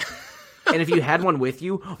 And if you had one with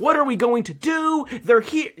you, what are we going to do? They're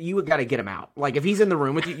here. You got to get him out. Like, if he's in the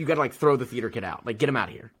room with you, you got to, like, throw the theater kid out. Like, get him out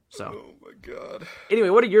of here. So. Oh, my God. Anyway,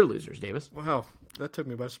 what are your losers, Davis? Wow. That took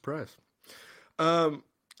me by surprise. I've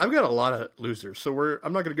got a lot of losers. So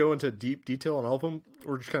I'm not going to go into deep detail on all of them.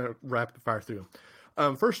 We're just kind of rapid fire through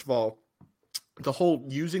them. First of all, the whole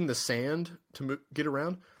using the sand to get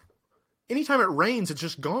around. Anytime it rains, it's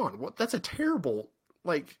just gone. That's a terrible...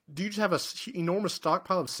 Like, do you just have an enormous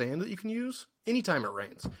stockpile of sand that you can use? Anytime it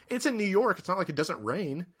rains. It's in New York. It's not like it doesn't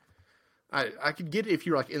rain. I could get it if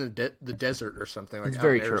you're, like, in the desert or something. Like, it's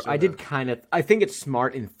very true. I think it's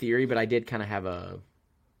smart in theory, but I did kind of have a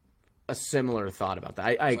similar thought about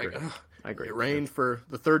that. I agree. Like, I agree. It rained for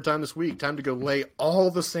the third time this week. Time to go lay all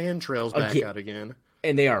the sand trails back out again.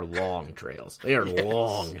 And they are long trails. They are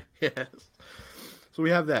long. Yes. So we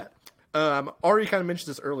have that. Already kind of mentioned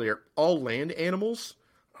this earlier. All land animals,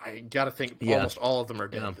 I got to think almost all of them are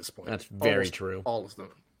dead at this point. That's very true. All of them.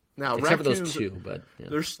 Now, except for those two, but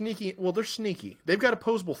they're sneaky. Well, they're sneaky. They've got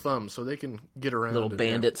opposable thumbs, so they can get around. Little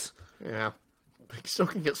bandits. Yeah, they still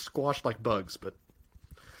can get squashed like bugs,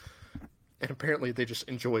 and apparently they just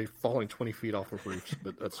enjoy falling 20 feet off of roofs.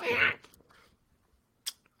 But that's fine.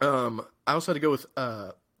 I also had to go with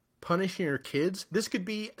punishing your kids, this could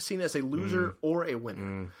be seen as a loser or a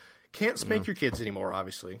winner. Can't spank your kids anymore,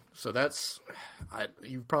 obviously. So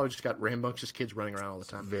you've probably just got rambunctious kids running around all the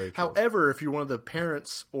time. Very true. However, if you're one of the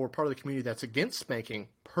parents or part of the community that's against spanking,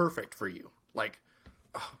 perfect for you. Like,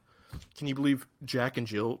 can you believe Jack and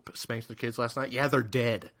Jill spanked their kids last night? Yeah, they're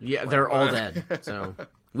dead. Yeah, they're all dead. So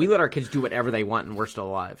we let our kids do whatever they want, and we're still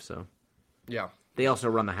alive. So yeah, they also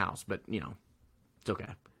run the house, but it's okay.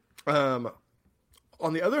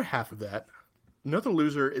 On the other half of that, another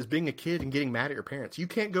loser is being a kid and getting mad at your parents. You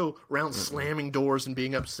can't go around slamming doors and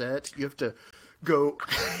being upset. You have to go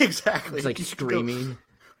exactly. It's like screaming.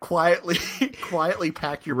 Quietly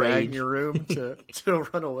pack your bag in your room to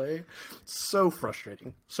run away. So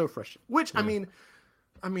frustrating. Which I mean,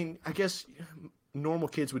 I guess normal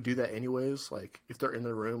kids would do that anyways. Like if they're in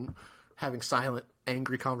their room having silent,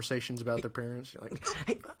 angry conversations about their parents, you're like,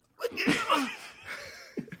 hey.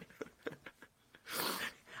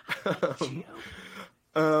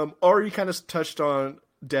 Or you kind of touched on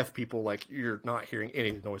deaf people, like you're not hearing any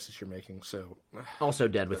of the noises you're making. So also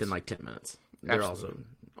dead within like 10 minutes. They're also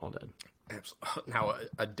all dead. Absolutely. Now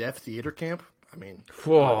a deaf theater camp. I mean,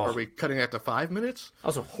 whoa. Are we cutting that to 5 minutes?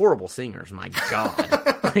 Also horrible singers. My God.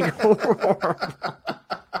 Like, horrible.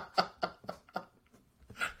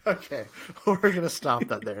 Okay, we're gonna stop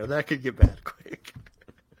that there. That could get bad quick.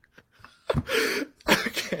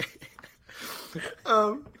 Okay.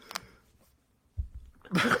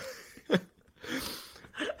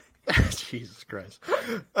 Jesus Christ.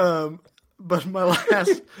 But my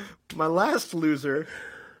last loser,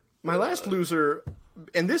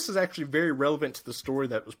 and this is actually very relevant to the story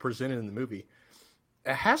that was presented in the movie.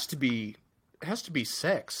 It has to be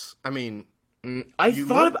sex. I mean, I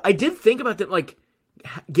did think about that, like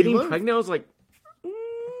getting pregnant. I was like,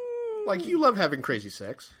 like you love having crazy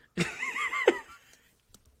sex.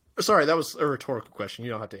 Sorry, that was a rhetorical question.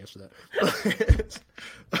 You don't have to answer that.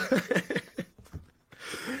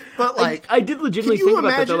 But like, I did legitimately think about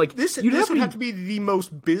that. Though. Like, this would have to be the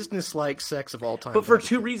most business-like sex of all time. But for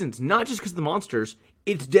two reasons, not just because of the monsters.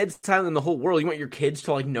 It's dead silent in the whole world. You want your kids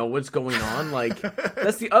to like know what's going on. Like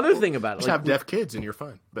that's the other thing about it. Just like, have deaf kids and you're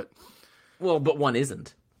fine. But one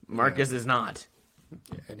isn't. Marcus is not.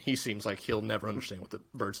 And he seems like he'll never understand what the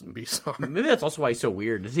birds and the beasts are. Maybe that's also why he's so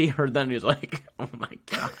weird. He heard that and he was like, "Oh my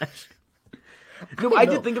gosh." No, I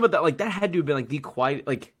did think about that. Like that had to have been like the quiet.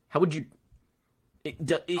 Like how would you? Like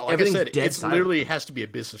I said, it literally has to be a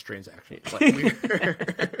business transaction. It's like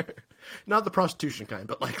not the prostitution kind,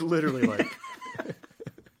 but like literally like.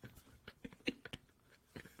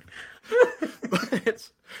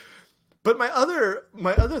 But my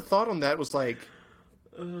other thought on that was like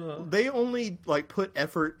they only like put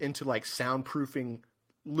effort into like soundproofing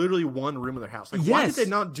literally one room in their house. Like why did they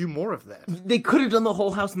not do more of that? They could have done the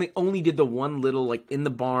whole house and they only did the one little like in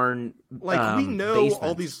the barn. Like we know basement.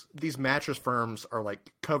 all these mattress firms are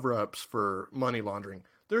like cover-ups for money laundering.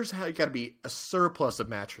 There's got to be a surplus of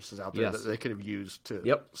mattresses out there that they could have used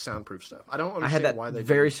to soundproof stuff. I don't understand why they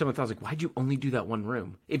very similar thoughts. Like, why'd you only do that one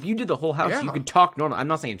room? If you did the whole house, you could talk normal. I'm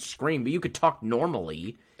not saying scream, but you could talk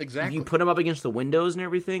normally. Exactly. If you put them up against the windows and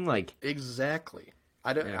everything, like exactly.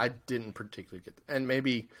 I didn't particularly get that. And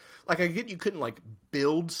maybe like I get you couldn't like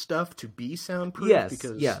build stuff to be soundproof.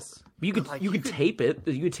 Yes. You could tape it.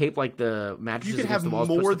 You could tape like the mattresses. You could have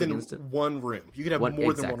more than one room. You could have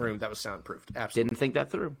more than one room that was soundproofed. Absolutely. Didn't think that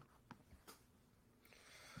through.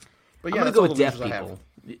 But yeah, I'm gonna go with deaf people.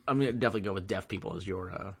 I'm gonna definitely go with deaf people as your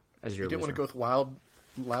You didn't want to go with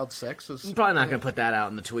loud sex? I'm probably not gonna put that out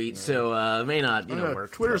in the tweet, so it may not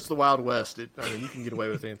work. Twitter's the Wild West. You can get away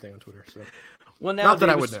with anything on Twitter. So. Well, now not that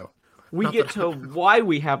I would know. We get to why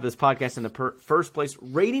we have this podcast in the first place.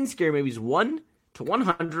 Rating scary movies 1 to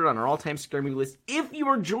 100 on our all-time scary movie list. If you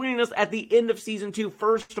are joining us at the end of season 2,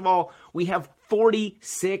 first of all, we have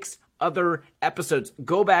 46 other episodes.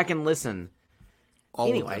 Go back and listen.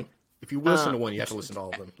 Anyway, if you listen to one, you have to listen to all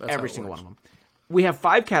of them. That's every single one of them. We have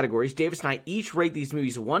 5 categories. Davis and I each rate these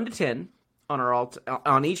movies 1 to 10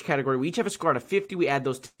 on each category. We each have a score out of 50. We add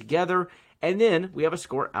those together, and then we have a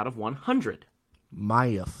score out of 100.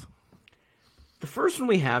 Myth. The first one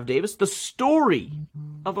we have, Davis, the story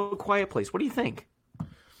of A Quiet Place. What do you think?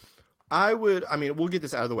 We'll get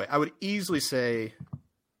this out of the way. I would easily say,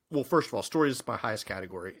 well, first of all, story is my highest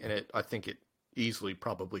category, and I think it easily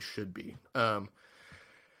probably should be.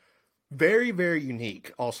 Very, very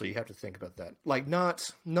unique. Also, you have to think about that. Like,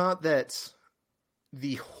 not that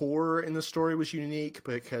the horror in the story was unique,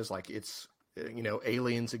 because like it's,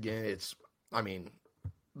 aliens again.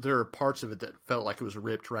 There are parts of it that felt like it was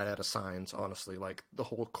ripped right out of Signs, honestly. Like the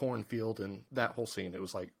whole cornfield and that whole scene, it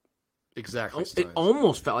was like exactly. It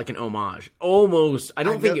almost felt like an homage. Almost. I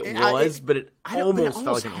don't think it was, but it almost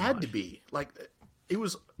felt like an homage. It had to be. Like, it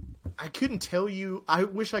was... I couldn't tell you. I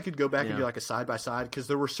wish I could go back and do like a side-by-side, because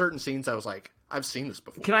there were certain scenes I was like, I've seen this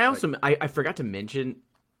before. Can I also... I forgot to mention...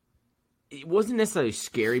 It wasn't necessarily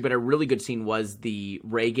scary, but a really good scene was the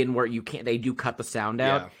Reagan where they do cut the sound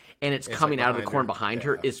out, and it's coming like out of the corn behind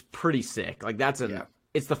her is pretty sick. Like, that's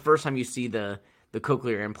it's the first time you see the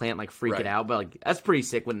cochlear implant like freak it out, but like that's pretty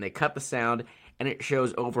sick when they cut the sound and it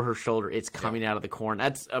shows over her shoulder it's coming out of the corn.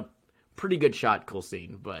 That's a pretty good shot, cool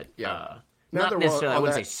scene, but not necessarily I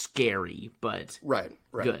wouldn't say scary, but right.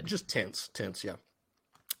 Good. Just tense, yeah.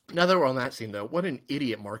 Now that we're on that scene, though, what an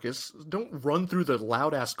idiot, Marcus. Don't run through the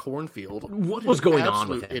loud-ass cornfield. What was going on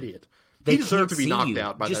with him? Idiot. He deserved to be knocked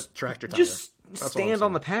out by that tractor tire. Just stand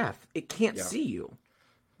on the path. It can't see you.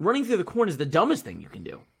 Running through the corn is the dumbest thing you can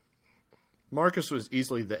do. Marcus was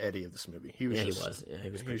easily the Eddie of this movie. He was he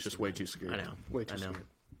was just way too scared. I know. Way too scared.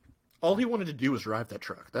 All he wanted to do was drive that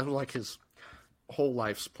truck. That was like his whole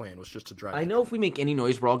life's plan, was just to drive. I know if we make any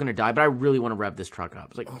noise, we're all going to die, but I really want to rev this truck up.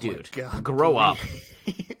 It's like, dude, God, grow up.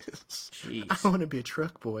 I want to be a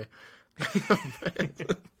truck boy.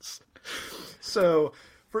 So,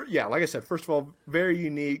 like I said, first of all, very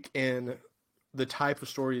unique in the type of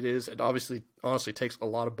story it is. It honestly takes a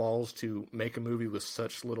lot of balls to make a movie with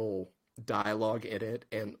such little dialogue in it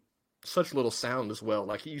and such little sound as well.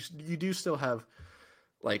 Like, you do still have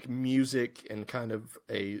like music and kind of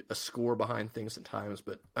a score behind things at times,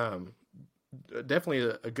 but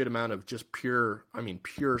definitely a good amount of just pure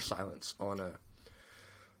silence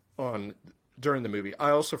on during the movie.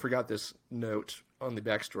 I also forgot this note on the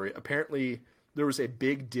backstory. Apparently, there was a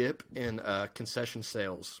big dip in concession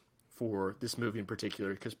sales for this movie in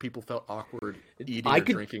particular because people felt awkward eating or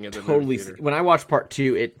drinking in the movie theater. When I watched part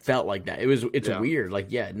 2, it felt like that. It's weird.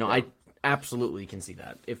 Like, I absolutely can see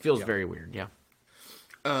that. It feels very weird. Yeah.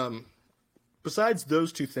 Besides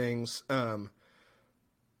those two things, a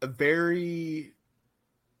very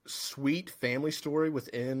sweet family story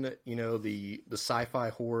within, the sci-fi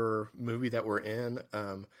horror movie that we're in.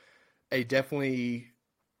 A definitely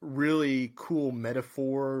really cool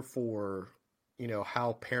metaphor for,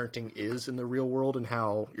 how parenting is in the real world and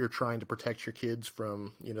how you're trying to protect your kids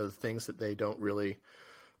from, the things that they don't really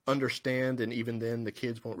understand. And even then the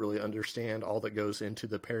kids won't really understand all that goes into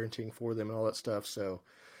the parenting for them and all that stuff. So,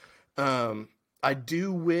 I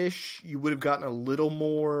do wish you would have gotten a little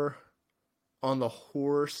more on the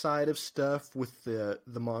horror side of stuff with the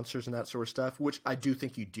monsters and that sort of stuff, which I do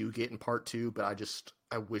think you do get in part 2, but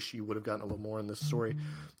I wish you would have gotten a little more in this story.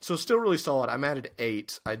 So still really solid. I'm at an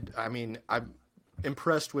 8. I'm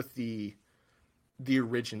impressed with the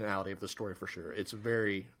originality of the story for sure. It's a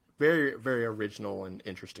very, very, very original and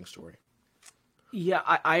interesting story. Yeah,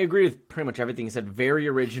 I agree with pretty much everything you said. Very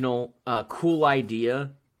original, cool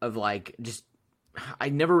idea of like just I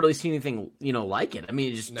never really seen anything like it. I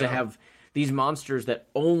mean, to have these monsters that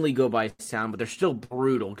only go by sound, but they're still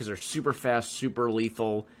brutal because they're super fast, super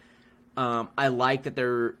lethal. I like that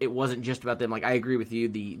it wasn't just about them. Like, I agree with you.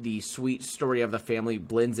 The sweet story of the family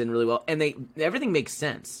blends in really well, and everything makes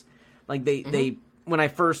sense. Like they when I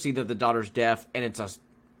first see that the daughter's deaf and it's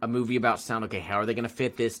a movie about sound. Okay, how are they going to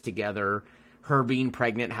fit this together? Her being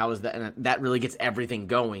pregnant, how is that? And that really gets everything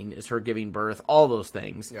going. Is her giving birth? All those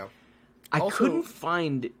things. Yeah. I couldn't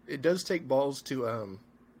find. It does take balls to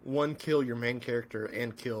one, kill your main character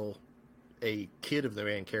and kill a kid of the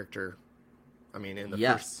main character. I mean, in the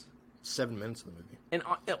first 7 minutes of the movie. And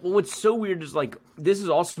what's so weird is like this is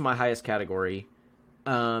also my highest category.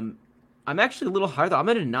 I'm actually a little higher though. I'm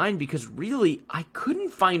at a 9 because really I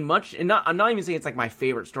couldn't find much. And I'm not even saying it's like my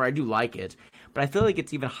favorite story. I do like it, but I feel like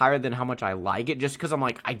it's even higher than how much I like it. Just because I'm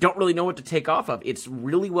like I don't really know what to take off of. It's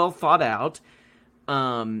really well thought out.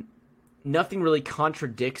 Nothing really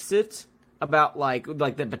contradicts it about like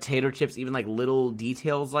the potato chips, even like little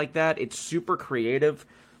details like that. It's super creative.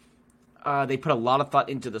 They put a lot of thought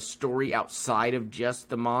into the story outside of just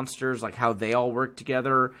the monsters, like how they all work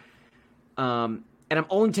together. And I'm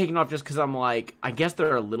only taking off just because I'm like, I guess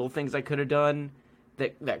there are little things I could have done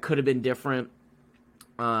that could have been different,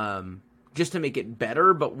 just to make it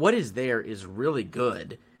better. But what is there is really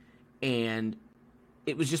good, and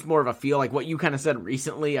it was just more of a feel like what you kind of said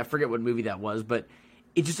recently. I forget what movie that was, but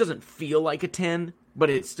it just doesn't feel like a 10, but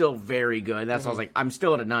it's still very good. That's why I was like, I'm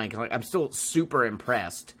still at a 9 because like, I'm still super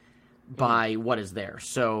impressed by what is there.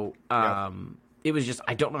 So it was just,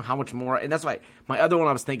 I don't know how much more. And that's why my other one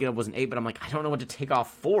I was thinking of was an 8, but I'm like, I don't know what to take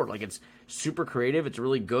off for. Like, it's super creative. It's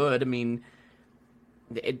really good. I mean,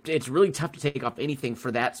 it's really tough to take off anything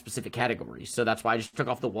for that specific category. So that's why I just took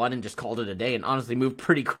off the 1 and just called it a day and honestly moved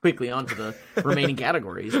pretty quickly onto the remaining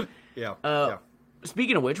categories. Yeah. Uh,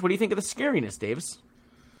 Speaking of which, what do you think of the scariness, Davis?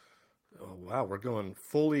 Oh wow, we're going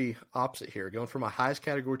fully opposite here. Going from my highest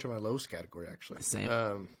category to my lowest category, actually.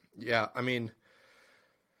 Same. Yeah, I mean,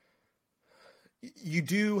 you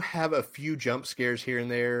do have a few jump scares here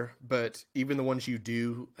and there, but even the ones you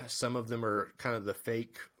do, some of them are kind of the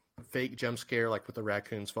fake jump scare, like with the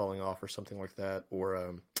raccoons falling off or something like that,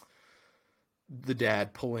 or the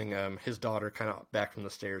dad pulling his daughter kind of back from the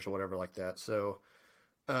stairs or whatever like that. So,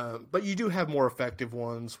 but you do have more effective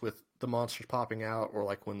ones with the monsters popping out, or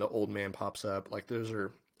like when the old man pops up. Like those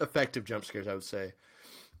are effective jump scares, I would say.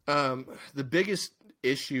 The biggest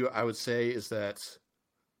issue I would say is that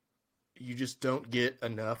you just don't get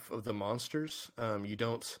enough of the monsters. You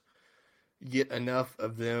don't get enough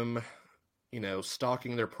of them,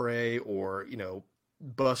 stalking their prey, or,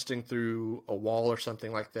 busting through a wall or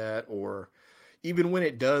something like that. Or even when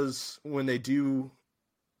they do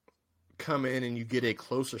come in and you get a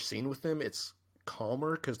closer scene with them, it's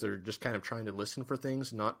calmer because they're just kind of trying to listen for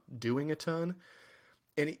things, not doing a ton.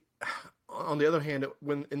 And on the other hand,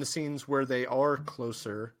 when in the scenes where they are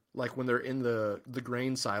closer, like when they're in the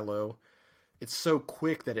grain silo, it's so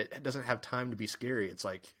quick that it doesn't have time to be scary. It's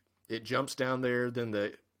like it jumps down there, then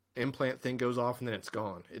the implant thing goes off, and then it's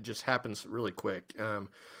gone. It just happens really quick.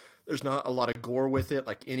 There's not a lot of gore with it.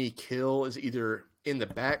 Like any kill is either in the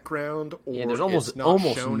background or there's it's not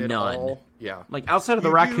shown none. at all. Yeah, like outside of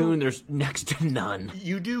the raccoon, there's next to none.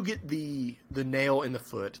 You do get the nail in the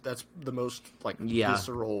foot. That's the most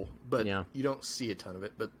visceral, but you don't see a ton of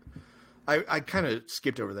it. But I kind of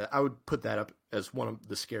skipped over that. I would put that up as one of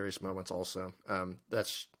the scariest moments also.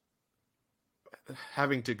 That's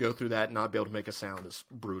having to go through that and not be able to make a sound is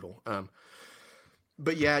brutal.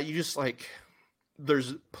 But yeah, you just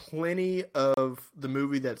there's plenty of the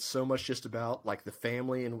movie that's so much just about like the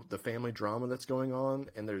family and the family drama that's going on.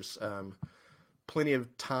 And there's plenty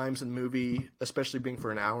of times in the movie, especially being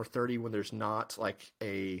for an hour 30, when there's not like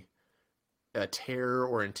a terror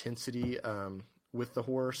or intensity with the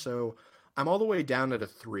horror. So I'm all the way down at a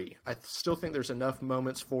 3. I still think there's enough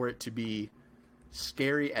moments for it to be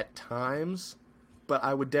scary at times, but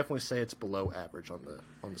I would definitely say it's below average on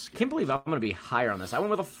the scale. Can't believe I'm going to be higher on this. I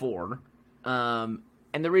went with a 4.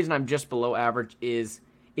 And the reason I'm just below average is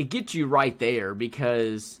it gets you right there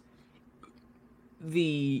because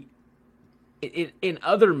in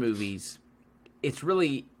other movies, it's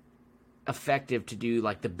really effective to do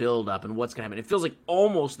like the build up and what's going to happen. It feels like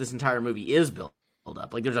almost this entire movie is built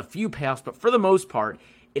up. Like there's a few payoffs, but for the most part,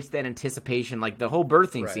 it's that anticipation. Like the whole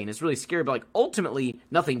birthing scene is really scary, but like ultimately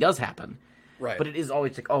nothing does happen. Right. But it is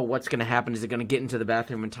always like, oh, what's going to happen? Is it going to get into the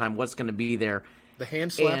bathroom in time? What's going to be there? The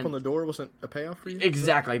hand slap on the door wasn't a payoff for you?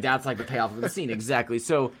 Exactly. That's like the payoff of the scene. Exactly.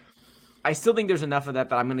 So I still think there's enough of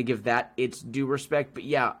that I'm going to give that its due respect. But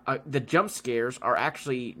yeah, the jump scares are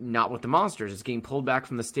actually not with the monsters. It's getting pulled back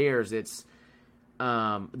from the stairs. It's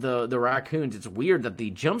the raccoons. It's weird that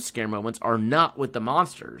the jump scare moments are not with the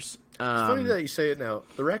monsters. It's funny that you say it now.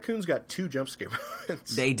 The raccoons got 2 jump scare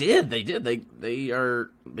moments. They did. They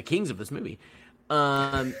are the kings of this movie.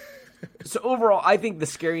 So overall, I think the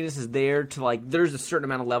scariness is there to like. There's a certain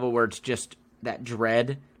amount of level where it's just that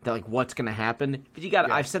dread that like what's going to happen. But you got.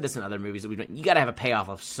 I've said this in other movies that we've done. You got to have a payoff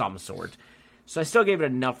of some sort. So I still gave it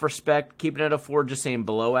enough respect, keeping it a 4, just saying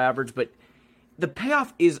below average. But the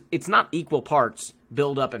payoff it's not equal parts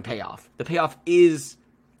build up and payoff. The payoff is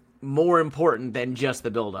more important than just the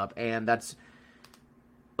build up, and that's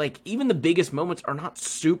like even the biggest moments are not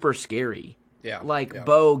super scary. Yeah.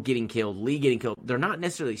 Bo getting killed, Lee getting killed. They're not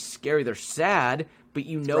necessarily scary. They're sad, but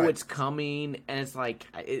you know it's coming, and it's like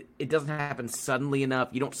it doesn't happen suddenly enough.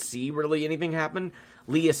 You don't see really anything happen.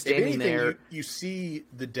 Lee is standing there. You see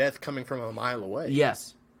the death coming from a mile away.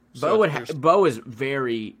 Yes. So Bo is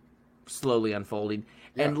very slowly unfolding.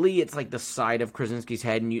 Yeah. And Lee, it's like the side of Krasinski's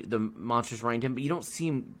head, and the monster's running him, but you don't see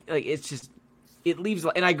him. Like it's just, it leaves.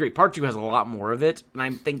 And I agree, part 2 has a lot more of it, and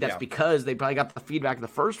I think that's because they probably got the feedback in the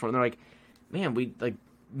first one. They're like, man, we like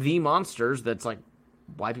the monsters. That's like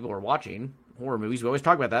why people are watching horror movies. We always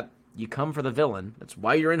talk about that. You come for the villain. That's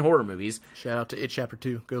why you're in horror movies. Shout out to It Chapter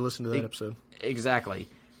 2. Go listen to that episode. Exactly.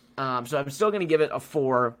 So I'm still going to give it a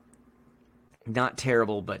 4. Not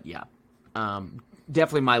terrible, but yeah.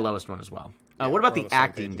 Definitely my lowest one as well. What about the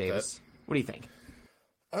acting, Davis? What do you think?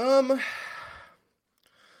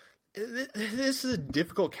 This is a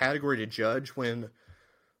difficult category to judge when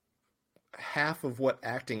half of what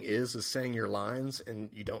acting is saying your lines, and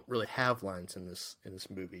you don't really have lines in this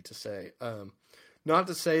movie to say. Not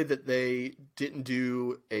to say that they didn't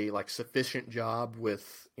do a sufficient job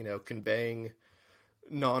with conveying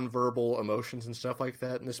nonverbal emotions and stuff like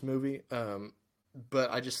that in this movie.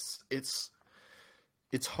 But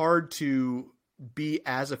it's hard to be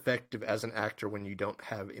as effective as an actor when you don't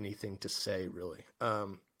have anything to say, really.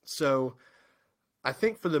 So I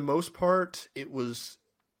think for the most part, it was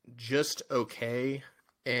just okay.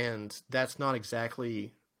 And that's not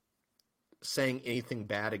exactly saying anything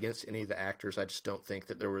bad against any of the actors. I just don't think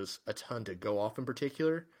that there was a ton to go off in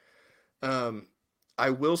particular. I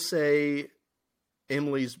will say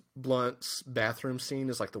Emily's Blunt's bathroom scene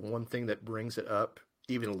is like the one thing that brings it up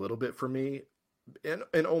even a little bit for me, and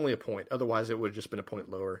only a point. Otherwise, it would have just been a point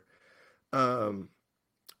lower.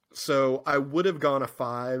 So I would have gone a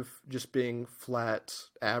 5, just being flat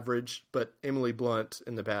average, but Emily Blunt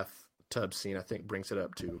in the bathtub scene, I think,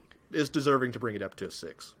 is deserving to bring it up to a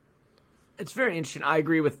 6. It's very interesting. I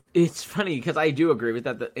agree with. It's funny because I do agree with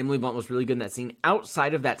that. That Emily Blunt was really good in that scene.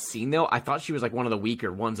 Outside of that scene, though, I thought she was like one of the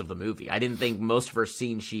weaker ones of the movie. I didn't think most of her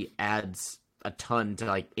scenes she adds a ton to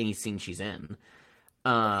like any scene she's in.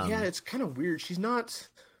 Yeah, it's kind of weird. She's not.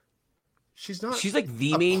 She's like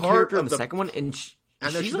the main character in the second one, and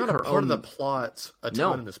she's not a part of the plot a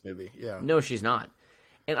ton in this movie. Yeah, no, she's not.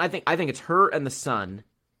 And I think it's her and the son,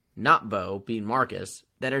 not Bo, being Marcus,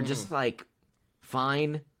 that are just like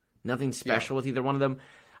fine. Nothing special with either one of them.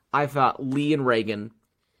 I thought Lee and Reagan,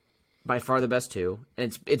 by far the best two,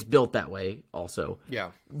 and it's built that way also.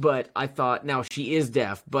 Yeah. But I thought, now she is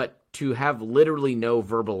deaf, but to have literally no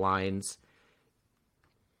verbal lines,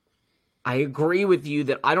 I agree with you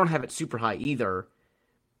that I don't have it super high either,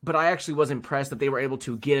 but I actually was impressed that they were able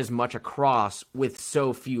to get as much across with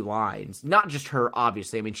so few lines. Not just her,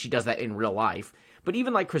 obviously. I mean, she does that in real life. But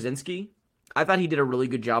even like Krasinski, I thought he did a really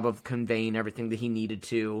good job of conveying everything that he needed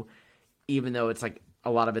to, even though it's like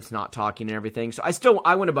a lot of it's not talking and everything. So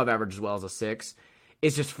I went above average as well as a 6.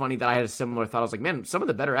 It's just funny that I had a similar thought. I was like, man, some of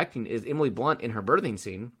the better acting is Emily Blunt in her birthing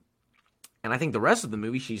scene. And I think the rest of the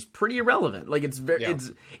movie, she's pretty irrelevant. Like it's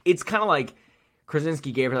it's kind of like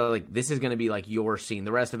Krasinski gave her like, this is going to be like your scene.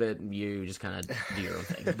 The rest of it, you just kind of do your own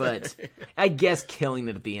thing. But I guess killing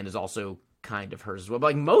it at the end is also kind of hers as well. But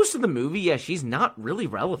like most of the movie, she's not really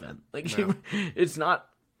relevant. Like it's not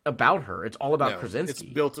about her. It's all about Krasinski.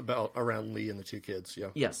 It's built around Lee and the two kids. Yeah.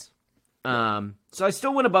 Yes. So I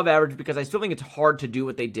still went above average because I still think it's hard to do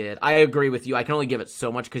what they did. I agree with you. I can only give it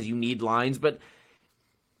so much because you need lines, but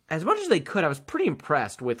as much as they could, I was pretty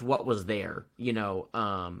impressed with what was there,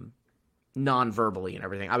 non-verbally and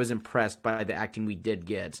everything. I was impressed by the acting we did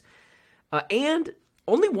get. And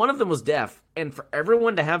only one of them was deaf, and for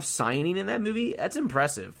everyone to have signing in that movie, that's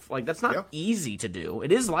impressive. Like, that's not easy to do.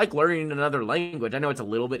 It is like learning another language. I know it's a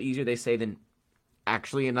little bit easier, they say, than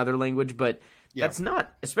actually another language, but that's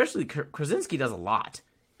not, especially Krasinski does a lot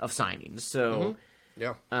of signings. So,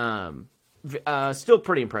 still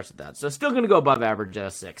pretty impressed with that. So, still going to go above average,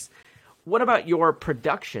 6. What about your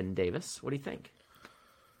production, Davis? What do you think?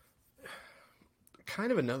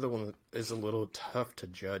 Kind of another one that is a little tough to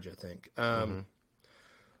judge, I think.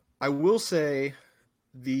 I will say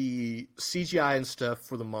the CGI and stuff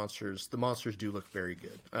for the monsters do look very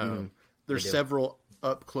good. There's several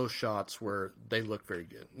up-close shots where they look very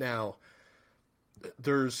good. Now,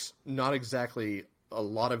 there's not exactly a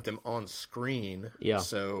lot of them on screen. Yeah.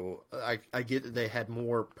 So I get that they had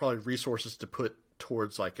more probably resources to put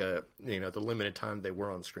towards like the limited time they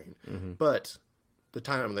were on screen. But the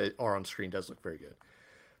time they are on screen does look very good.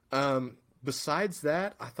 Besides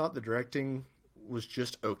that, I thought the directing was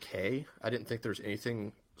just okay. I didn't think there was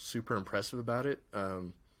anything super impressive about it.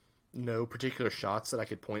 No particular shots that I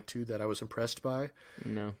could point to that I was impressed by.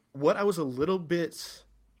 No. What I was a little bit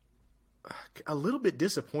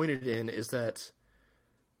disappointed in is that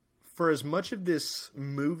for as much of this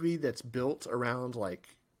movie that's built around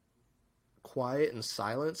like quiet and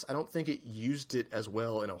silence, I don't think it used it as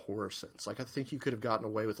well in a horror sense. Like I think you could have gotten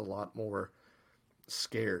away with a lot more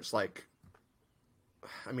scares. Like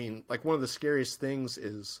one of the scariest things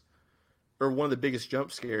or one of the biggest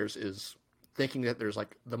jump scares is thinking that there's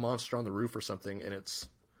like the monster on the roof or something, and it's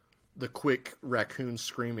the quick raccoon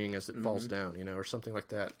screaming as it falls down, or something like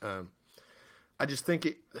that. I just think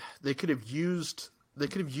they could have used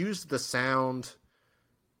the sound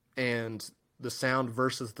and the sound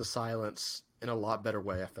versus the silence in a lot better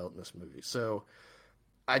way, I felt, in this movie. So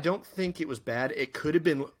I don't think it was bad. It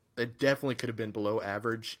definitely could have been below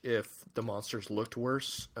average if the monsters looked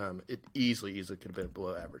worse. It easily could have been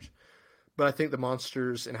below average. But I think the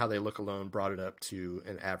monsters and how they look alone brought it up to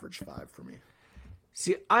an average 5 for me.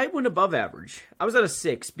 See, I went above average. I was at a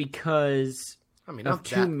 6 because not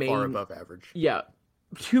that far above average. Yeah,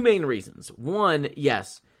 2 main reasons. One,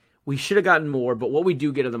 yes, we should have gotten more, but what we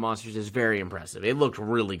do get of the monsters is very impressive. It looked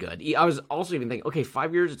really good. I was also even thinking, okay,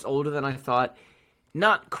 5 years, it's older than I thought.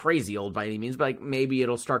 not crazy old by any means, but like maybe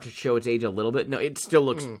it'll start to show its age a little bit. No, it still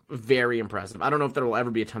looks very impressive. I don't know if there will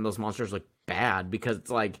ever be a time those monsters look bad, because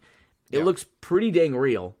it's like it looks pretty dang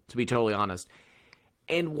real, to be totally honest.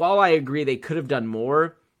 And while I agree they could have done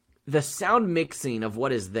more, the sound mixing of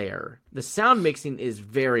what is there, the sound mixing is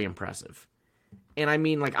very impressive. And I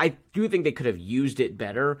mean, like, I do think they could have used it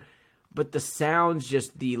better, but the sounds,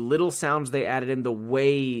 just the little sounds they added in, the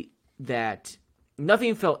way that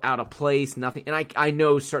nothing felt out of place, nothing. And I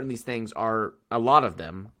know certain these things are, a lot of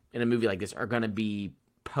them in a movie like this are going to be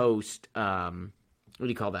post, what do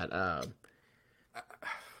you call that?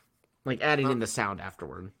 Like adding in the sound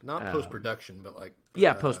afterward. Not post-production, but like...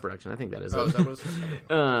 Yeah, post-production. I think that is it. Is that what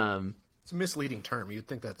it's a misleading term. You'd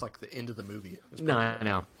think that's like the end of the movie. No, I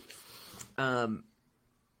know.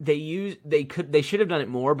 They should have done it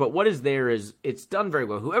more, but what is there is, it's done very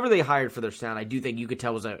well. Whoever they hired for their sound, I do think you could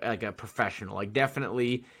tell was a professional. Like,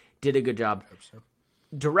 definitely did a good job. I hope so.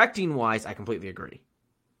 Directing wise, I completely agree.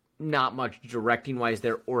 Not much directing wise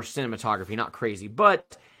there, or cinematography, not crazy,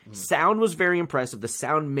 but sound was very impressive. The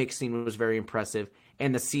sound mixing was very impressive,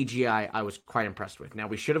 and the CGI I was quite impressed with. Now,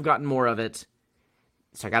 we should have gotten more of it,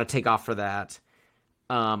 so I got to take off for that.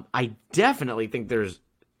 I definitely think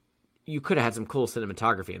you could have had some cool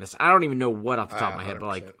cinematography in this. I don't even know what off the top of my head, but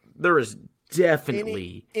like, there is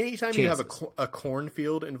definitely anytime chances. You have a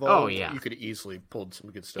cornfield involved, oh, yeah, you could easily pulled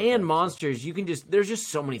some good stuff. And monsters, you can there's just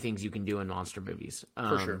so many things you can do in monster movies.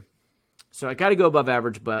 For sure. So I got to go above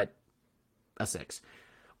average, but a 6.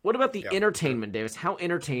 What about the entertainment, Davis? How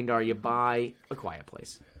entertained are you by A Quiet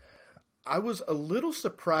Place? I was a little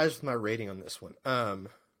surprised with my rating on this one.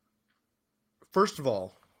 First of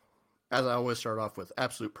all, as I always start off with,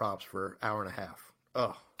 absolute props for hour and a half.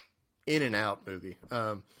 Oh, in and out movie.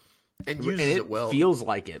 And uses it well. Feels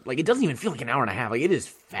like it. Like, it doesn't even feel like an hour and a half. Like, it is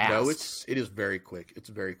fast. No, it is very quick. It's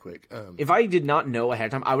very quick. If I did not know ahead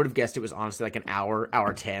of time, I would have guessed it was honestly like an hour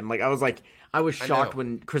 10. Like, I was shocked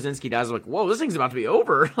when Krasinski dies. I was like, whoa, this thing's about to be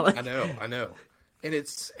over. Like, I know. And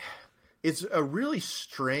it's a really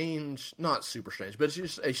strange, not super strange, but it's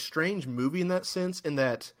just a strange movie in that sense, in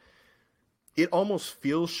that it almost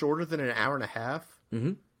feels shorter than an hour and a half.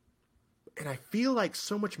 Mm-hmm. And I feel like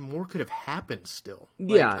so much more could have happened still.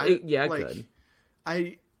 Like, it could.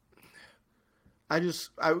 I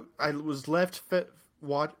was left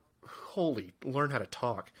learn how to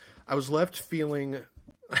talk. I was left feeling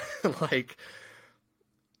like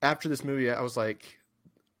after this movie, I was like,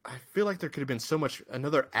 I feel like there could have been so much,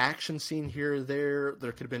 another action scene here or there.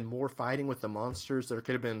 There could have been more fighting with the monsters. There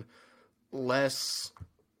could have been less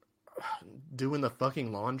doing the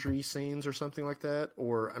fucking laundry scenes or something like that.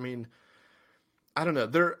 Or, I mean, I don't know.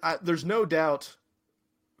 There's no doubt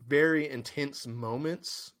very intense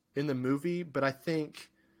moments in the movie, but I think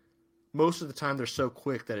most of the time they're so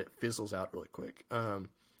quick that it fizzles out really quick.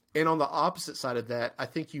 And on the opposite side of that, I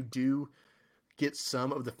think you do get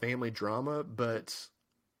some of the family drama, but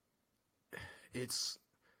it's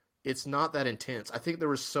not that intense. I think there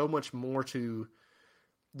was so much more to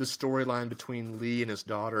the storyline between Lee and his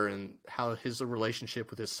daughter, and how his relationship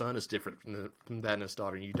with his son is different from that and his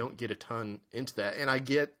daughter. And you don't get a ton into that. And I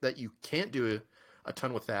get that you can't do a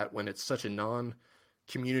ton with that when it's such a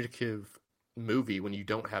non-communicative movie, when you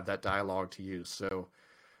don't have that dialogue to use. So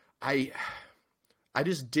I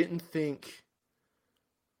just didn't think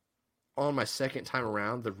on my second time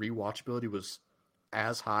around the rewatchability was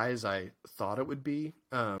as high as I thought it would be.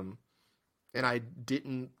 And I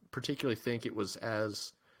didn't particularly think it was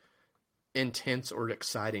as intense or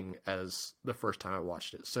exciting as the first time I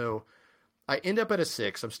watched it. So I end up at a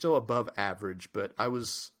 6. I'm still above average, but I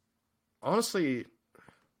was honestly,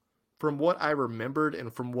 from what I remembered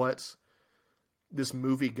and from what this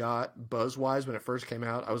movie got buzz-wise when it first came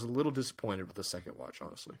out, I was a little disappointed with the second watch,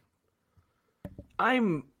 honestly.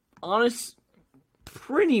 I'm honest,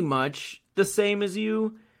 pretty much the same as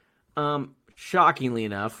you. Shockingly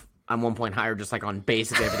enough, I'm 1 point higher, just like on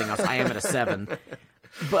basically everything else. I am at a 7.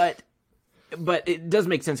 But it does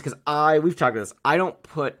make sense, because we've talked about this. I don't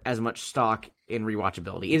put as much stock in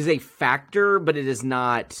rewatchability. It is a factor, but it is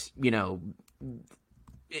not,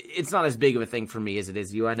 it's not as big of a thing for me as it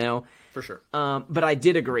is you, I know. For sure. But I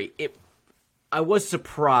did agree. I was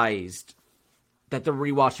surprised that the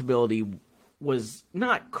rewatchability was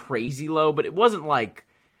not crazy low, but it wasn't like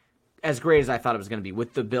as great as I thought it was going to be,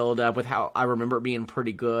 with the build-up, with how I remember it being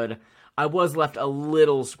pretty good. I was left a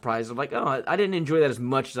little surprised. I'm like, oh, I didn't enjoy that as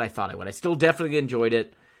much as I thought I would. I still definitely enjoyed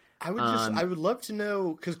it. I would love to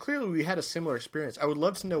know, because clearly we had a similar experience. I would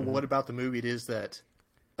love to know what about the movie it is that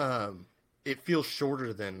it feels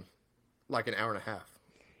shorter than like an hour and a half.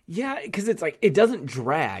 Yeah, because it's like, it doesn't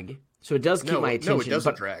drag. So it does keep my attention. No, it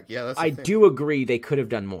doesn't but drag. Yeah, that's the I thing. do agree they could have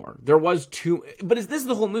done more. There was but this is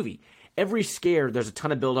the whole movie. Every scare, there's a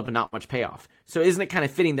ton of buildup and not much payoff. So isn't it kind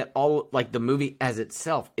of fitting that all, like, the movie as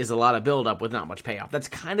itself is a lot of buildup with not much payoff? That's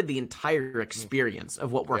kind of the entire experience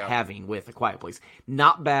of what we're having with A Quiet Place.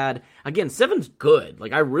 Not bad. Again, 7's good.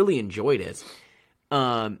 Like, I really enjoyed it.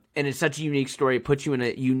 And it's such a unique story. It puts you in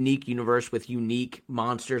a unique universe with unique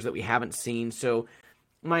monsters that we haven't seen. So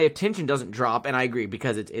my attention doesn't drop, and I agree,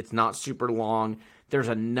 because it's not super long. There's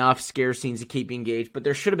enough scare scenes to keep you engaged, but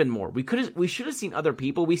there should have been more. We should have seen other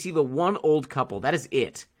people. We see the one old couple. That is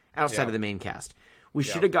it, outside of the main cast. We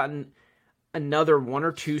should have gotten another 1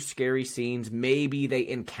 or 2 scary scenes. Maybe they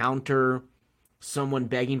encounter someone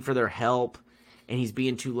begging for their help, and he's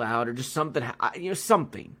being too loud, or just something.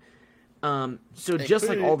 Something. So just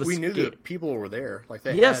like all the we knew that people were there, like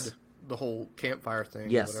they had the whole campfire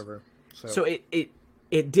thing, or whatever. So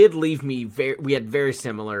it did leave me we had very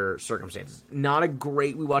similar circumstances. Not a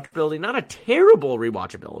great rewatchability, not a terrible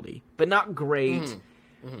rewatchability, but not great.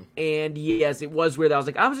 Mm-hmm. And yes, it was weird.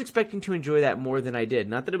 I was expecting to enjoy that more than I did.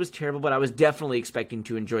 Not that it was terrible, but I was definitely expecting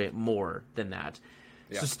to enjoy it more than that.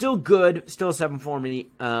 Yeah. So still good, still a 7 for me.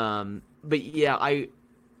 But yeah, I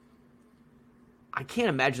can't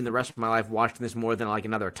imagine the rest of my life watching this more than like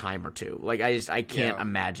another time or two. Like I can't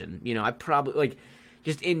imagine. I probably like.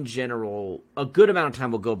 Just in general, a good amount of time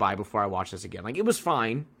will go by before I watch this again. Like, it was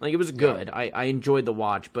fine. Like, it was good. Yeah. I enjoyed the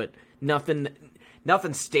watch, but nothing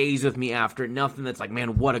stays with me after it. Nothing that's like,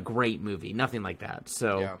 man, what a great movie. Nothing like that.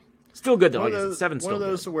 So, still good, though. Like, 7's still good. One of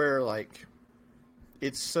those where, like,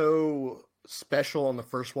 it's so special on the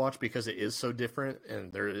first watch because it is so different,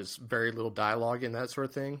 and there is very little dialogue in that sort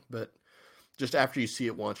of thing. But just after you see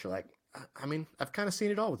it once, you're like, I mean, I've kind of seen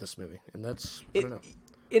it all with this movie. And that's, I don't know.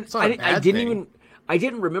 It's not a bad thing. I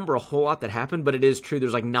didn't remember a whole lot that happened, but it is true.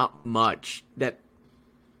 There's like not much that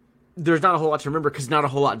there's not a whole lot to remember because not a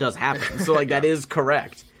whole lot does happen. So like that is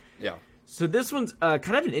correct. Yeah. So this one's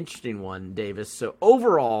kind of an interesting one, Davis. So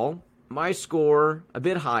overall, my score a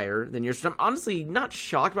bit higher than yours. I'm honestly not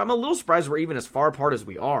shocked, but I'm a little surprised we're even as far apart as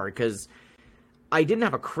we are because I didn't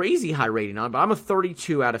have a crazy high rating on it, but I'm a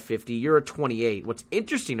 32 out of 50. You're a 28. What's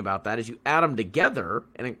interesting about that is you add them together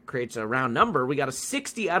and it creates a round number. We got a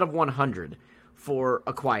 60 out of 100. For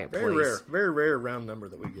A Quiet Place. Very rare round number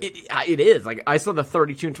that we get. It is. Like, I saw the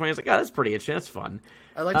 32 and 20. I was like, oh, that's pretty interesting. That's fun.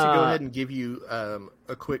 I'd like to go ahead and give you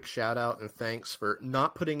a quick shout out and thanks for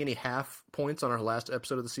not putting any half points on our last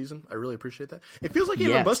episode of the season. I really appreciate that. It feels like you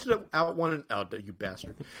haven't busted out one. Oh, you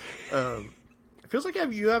bastard. It feels like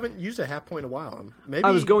you haven't used a half point in a while. Maybe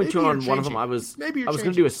I was going to on one of them. I was going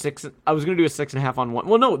to do a 6. I was going to do a 6.5 on one.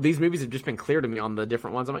 Well, no, these movies have just been clear to me on the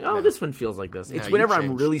different ones. I'm like, this one feels like this. It's whenever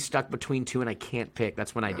I'm really stuck between two and I can't pick.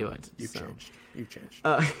 That's when I do it. You've changed.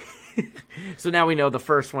 So now we know the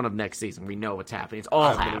first one of next season. We know what's happening. It's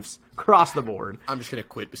all halves across the board. I'm just going to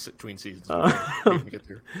quit between seasons.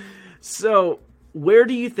 So where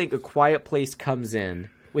do you think A Quiet Place comes in?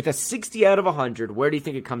 With a 60 out of 100, where do you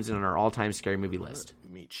think it comes in on our all-time scary movie list?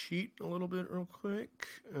 Let me cheat a little bit real quick.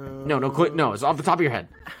 No, it's off the top of your head.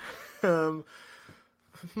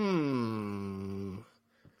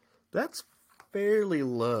 That's fairly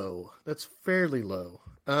low.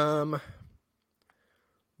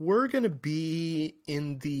 We're going to be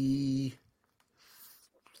in the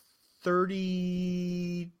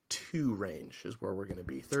 32 range is where we're going to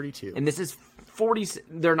be. 32. And this is 40.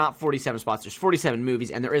 They're not 47 spots. There's 47 movies,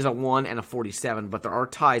 and there is a 1 and a 47, but there are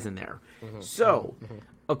ties in there.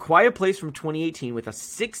 A Quiet Place from 2018 with a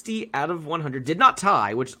 60 out of 100 did not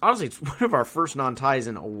tie, which honestly it's one of our first non-ties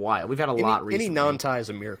in a while. We've had a lot recently. Any non-tie is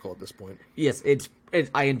a miracle at this point. Yes,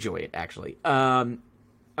 I enjoy it, actually. A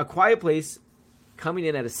Quiet Place coming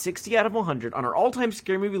in at a 60 out of 100 on our all-time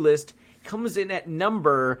scary movie list comes in at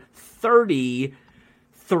number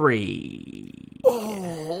 33.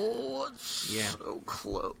 Oh, so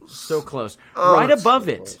close. So close. Oh, right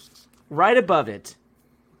above it,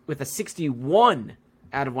 with a 61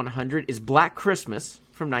 out of 100 is Black Christmas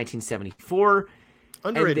from 1974.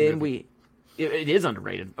 Underrated. And then it is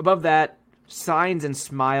underrated. Above that, Signs and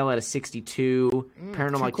Smile at a 62.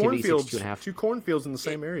 Paranormal Activity 62.5. Two cornfields in the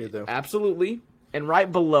same area, though. Absolutely. And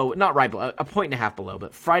right below, not right below, a point and a half below,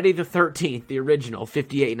 but Friday the 13th, the original,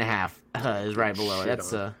 58.5 is right below it.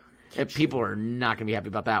 That's people are not going to be happy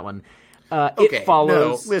about that one. It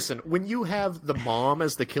follows. No, listen, when you have the mom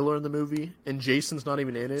as the killer in the movie and Jason's not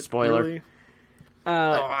even in it, spoiler. Really?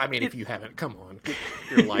 If you haven't, come on, get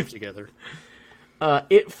your life together.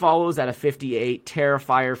 It follows at a 58,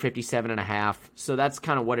 Terrifier 57.5. So that's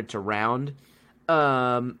kind of what it's around.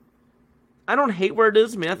 I don't hate where it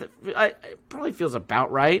is. I mean, it probably feels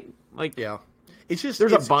about right. Like, yeah, It's just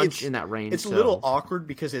there's a bunch in that range. It's a little awkward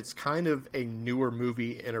because it's kind of a newer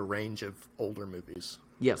movie in a range of older movies.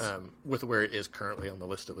 Yes. With where it is currently on the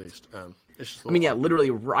list, at least. It's just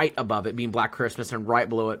literally right above it being Black Christmas and right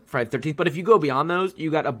below it Friday the 13th. But if you go beyond those,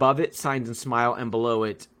 you got above it Signs and Smile, and below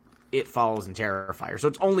it It Follows and Terrifier. So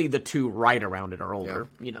it's only the two right around it are older.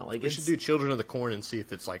 Yeah. You know, like we should do Children of the Corn and see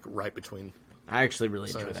if it's like right between. I actually really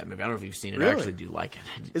enjoy that movie. I don't know if you've seen it. Really? I actually do like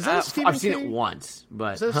it. Is that a Stephen I've King? seen it once,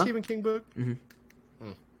 but is that a Stephen King book? Mm-hmm.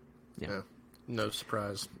 Yeah. No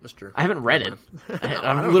surprise, Mr. I haven't read it.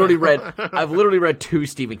 I've literally read 2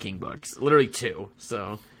 Stephen King books. Literally 2.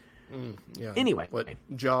 So yeah. Anyway, what,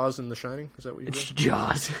 Jaws and The Shining? Is that what you it's read?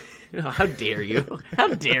 Jaws. How dare you? How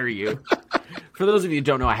dare you? For those of you who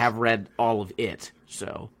don't know, I have read all of it.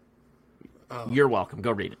 So you're welcome.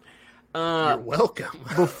 Go read it. You're welcome.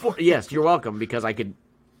 Yes, you're welcome, because I could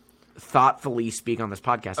thoughtfully speak on this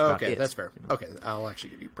podcast about it. Okay, that's fair. Okay, I'll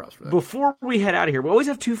actually give you props for that. Before we head out of here, we always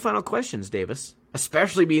have 2 final questions, Davis,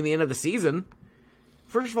 especially being the end of the season.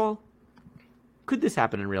 First of all, could this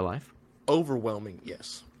happen in real life? Overwhelming,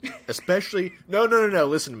 yes. Especially no.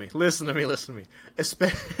 Listen to me.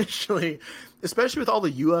 Especially with all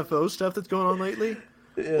the UFO stuff that's going on lately.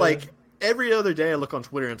 Yeah. Like every other day, I look on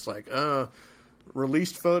Twitter and it's like,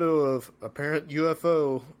 released photo of apparent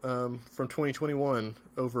UFO from 2021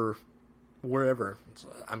 over wherever.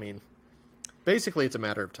 I mean, basically, it's a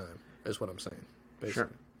matter of time, is what I'm saying. Basically.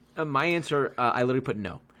 Sure. My answer, I literally put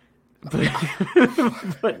no.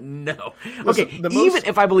 But no. Listen, okay, even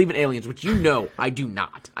if I believe in aliens, which you know I do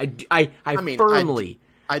not. I firmly.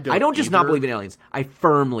 I don't just not believe in aliens. I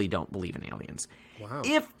firmly don't believe in aliens. Wow.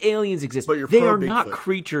 If aliens exist, but they are not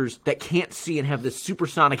creatures that can't see and have this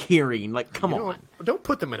supersonic hearing. Like, come on. Don't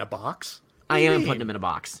put them in a box. I am putting them in a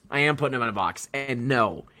box. And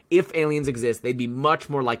no, if aliens exist, they'd be much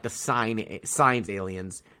more like the Signs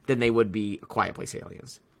aliens than they would be A Quiet Place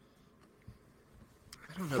aliens.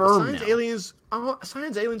 I don't know.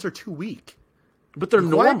 Signs aliens are too weak. But they're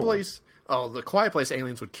normal. The Quiet Place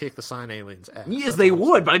aliens would kick the Sign aliens' ass. Yes, they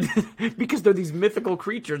would, but because they're these mythical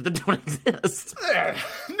creatures that don't exist.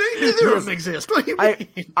 Neither of them exist. What do you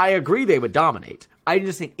mean? I agree they would dominate. I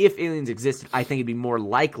just think if aliens existed, I think it'd be more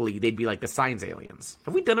likely they'd be like the Signs aliens.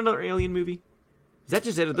 Have we done another alien movie? Is that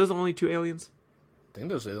just it? Are those the only 2 aliens? I think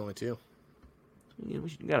those are the only 2. Yeah, we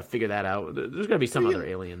got to figure that out. There's got to be some other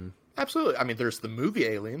alien. Absolutely. I mean, there's the movie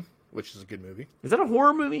Alien, which is a good movie. Is that a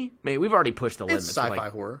horror movie? Man, we've already pushed the limits. It's sci-fi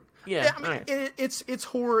horror. Yeah, I mean, it's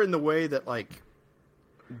horror in the way that like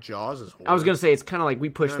Jaws is horror. I was gonna say it's kind of like we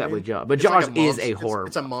pushed that with Jaws, but Jaws is a horror.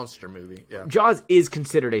 It's a monster movie. Yeah, Jaws is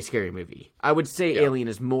considered a scary movie. I would say Alien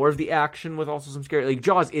is more of the action with also some scary. Like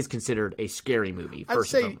Jaws is considered a scary movie.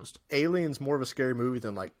 First and foremost, Alien's more of a scary movie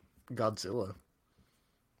than like Godzilla.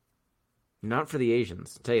 Not for the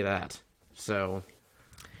Asians, I'll tell you that. So.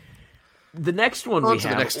 The next one we have.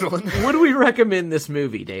 The next one. Would we recommend this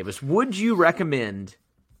movie, Davis? Would you recommend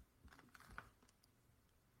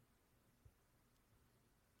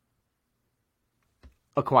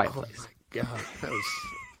A Quiet Place? Oh my god, that was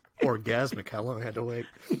orgasmic. How long I had to wait?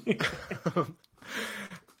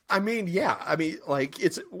 I mean, yeah. I mean, like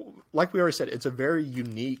it's like we already said, it's a very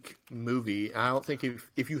unique movie. I don't think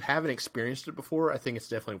if you haven't experienced it before, I think it's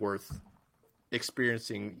definitely worth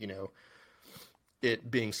experiencing. You know.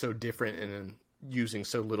 It being so different and using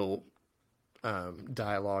so little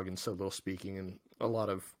dialogue and so little speaking and a lot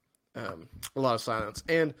of silence.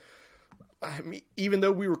 And I mean, even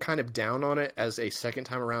though we were kind of down on it as a second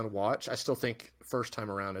time around watch, I still think first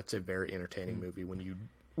time around it's a very entertaining movie when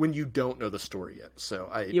you don't know the story yet. So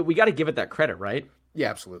we got to give it that credit, right?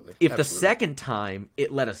 Yeah, absolutely. If the second time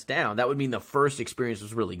it let us down, that would mean the first experience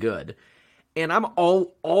was really good. And I'm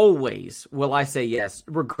always will I say yes,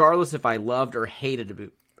 regardless if I loved or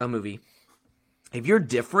hated a movie. If you're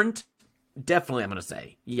different, definitely I'm going to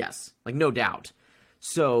say yes, like no doubt.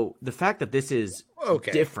 So the fact that this is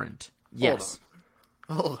different, yes.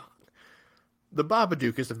 Hold on. The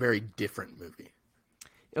Babadook is a very different movie.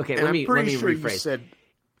 Okay, and let me rephrase. You said...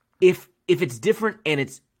 If it's different and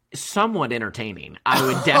it's somewhat entertaining, I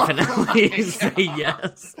would definitely say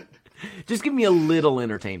yes. Just give me a little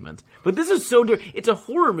entertainment. But this is so different. It's a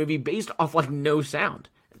horror movie based off like no sound.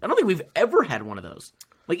 I don't think we've ever had one of those.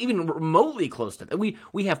 Like even remotely close to that.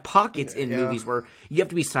 We have pockets in movies where you have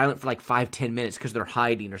to be silent for like 5-10 minutes because they're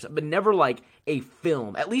hiding or something. But never like a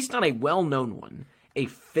film, at least not a well-known one, a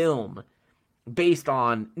film based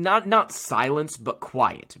on not silence but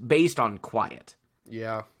quiet, based on quiet.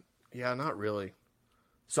 Yeah, not really.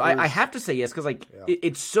 So I have to say yes because like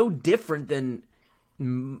it's so different than.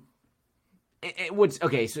 So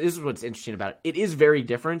this is what's interesting about it. It is very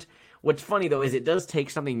different. What's funny, though, is it does take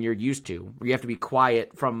something you're used to, where you have to be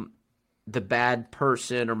quiet from the bad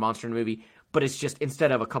person or monster in the movie, but it's just,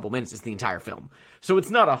 instead of a couple minutes, it's the entire film. So it's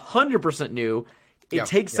not 100% new. It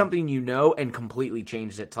takes something you know and completely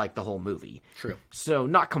changes it to, like, the whole movie. True. So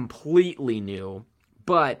not completely new,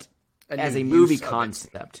 but as a movie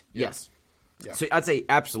concept, yes. Yeah. So I'd say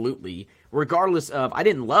absolutely, regardless of, I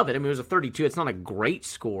didn't love it. I mean, it was a 32. It's not a great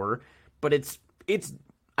score, but it's.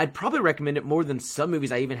 I'd probably recommend it more than some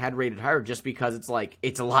movies I even had rated higher, just because it's like,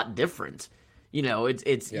 it's a lot different. You know,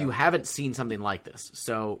 you haven't seen something like this,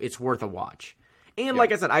 so it's worth a watch. And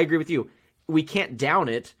like I said, I agree with you. We can't down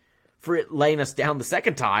it for it laying us down the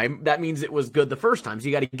second time. That means it was good the first time, so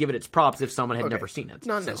you got to give it its props if someone had never seen it.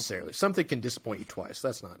 Not necessarily. Something can disappoint you twice.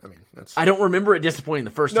 That's not, that's... I don't remember it disappointing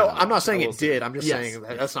the first time. No, I'm not saying it did. I'm just saying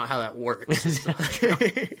that's not how that works.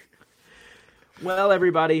 Well,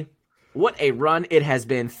 everybody, what a run it has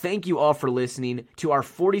been. Thank you all for listening to our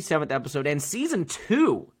 47th episode and season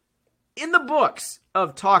 2 in the books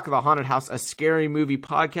of Talk of the Haunted House, a scary movie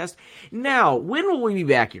podcast. Now, when will we be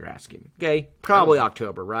back, you're asking? Okay, probably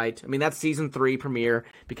October, right? I mean, that's season 3 premiere,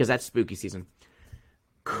 because that's spooky season.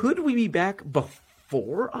 Could we be back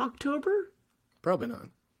before October? Probably not.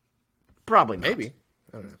 Probably not. Maybe.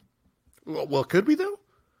 I don't know. Well, could we, though?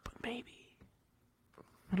 But maybe.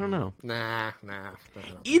 I don't know. Nah.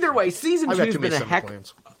 Either way, season 2 has been a heck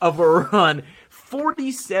of a run.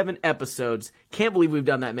 47 episodes. Can't believe we've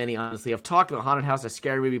done that many, honestly, of Talk of the Haunted House, a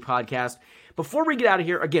scary movie podcast. Before we get out of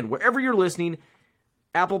here, again, wherever you're listening,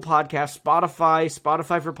 Apple Podcasts,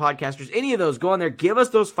 Spotify for podcasters, any of those, go on there, give us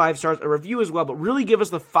those 5 stars, a review as well, but really give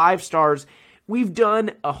us the 5 stars. We've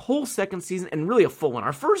done a whole second season, and really a full one.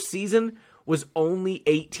 Our first season was only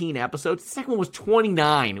 18 episodes. The second one was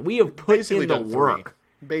 29. We have put in the work.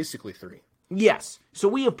 Basically 3. Yes. So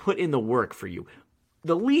we have put in the work for you.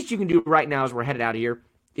 The least you can do right now as we're headed out of here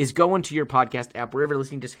is go into your podcast app, wherever you're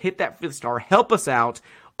listening, just hit that 5th star, help us out.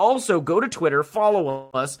 Also, go to Twitter,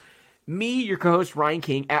 follow us. Me, your co-host, Ryan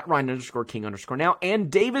King, at Ryan_King_now,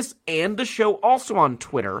 and Davis and the show also on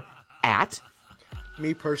Twitter, at...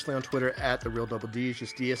 Me personally on Twitter, at TheRealDoubleD,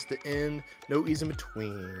 just DS the end, no E's in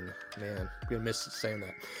between. Man, I'm going to miss saying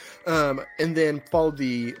that. And then follow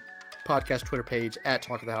the podcast Twitter page at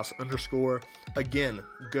Talk of the House _. Again,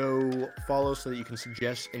 go follow so that you can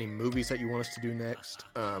suggest any movies that you want us to do next.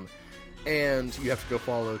 And you have to go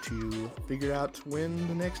follow to figure out when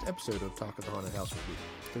the next episode of Talk of the Haunted House will be.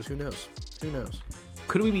 Because who knows? Who knows?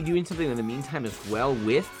 Could we be doing something in the meantime as well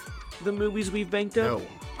with the movies we've banked up? No.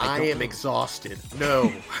 I am exhausted.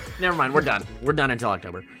 No. Never mind. We're done. We're done until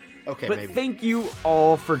October. Okay, but maybe. Thank you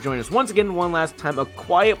all for joining us. Once again, one last time, A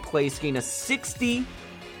Quiet Place getting a 60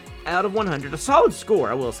 out of 100. A solid score,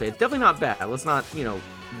 I will say. It's definitely not bad. Let's not,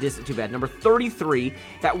 diss it too bad. Number 33.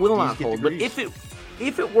 That will not hold. But if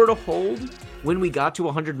it were to hold when we got to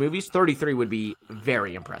 100 movies, 33 would be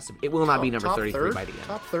very impressive. It will not be number 33 by the end.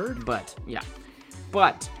 Top third? But, yeah.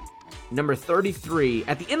 But number 33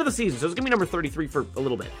 at the end of the season, so it's going to be number 33 for a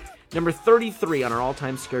little bit. Number 33 on our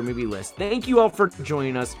all-time scary movie list. Thank you all for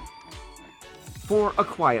joining us for A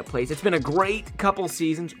Quiet Place. It's been a great couple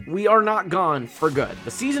seasons. We are not gone for good.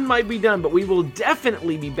 The season might be done, but we will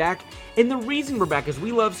definitely be back. And the reason we're back is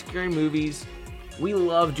we love scary movies. We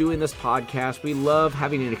love doing this podcast. We love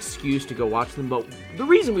having an excuse to go watch them. But the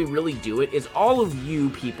reason we really do it is all of you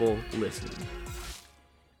people listening.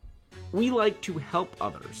 We like to help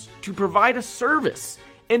others, to provide a service.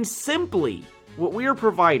 And simply, what we are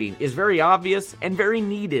providing is very obvious and very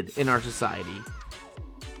needed in our society.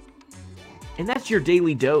 And that's your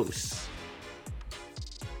daily dose.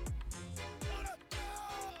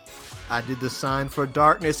 I did the sign for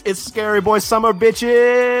darkness. It's Scary Boy Summer,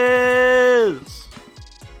 bitches!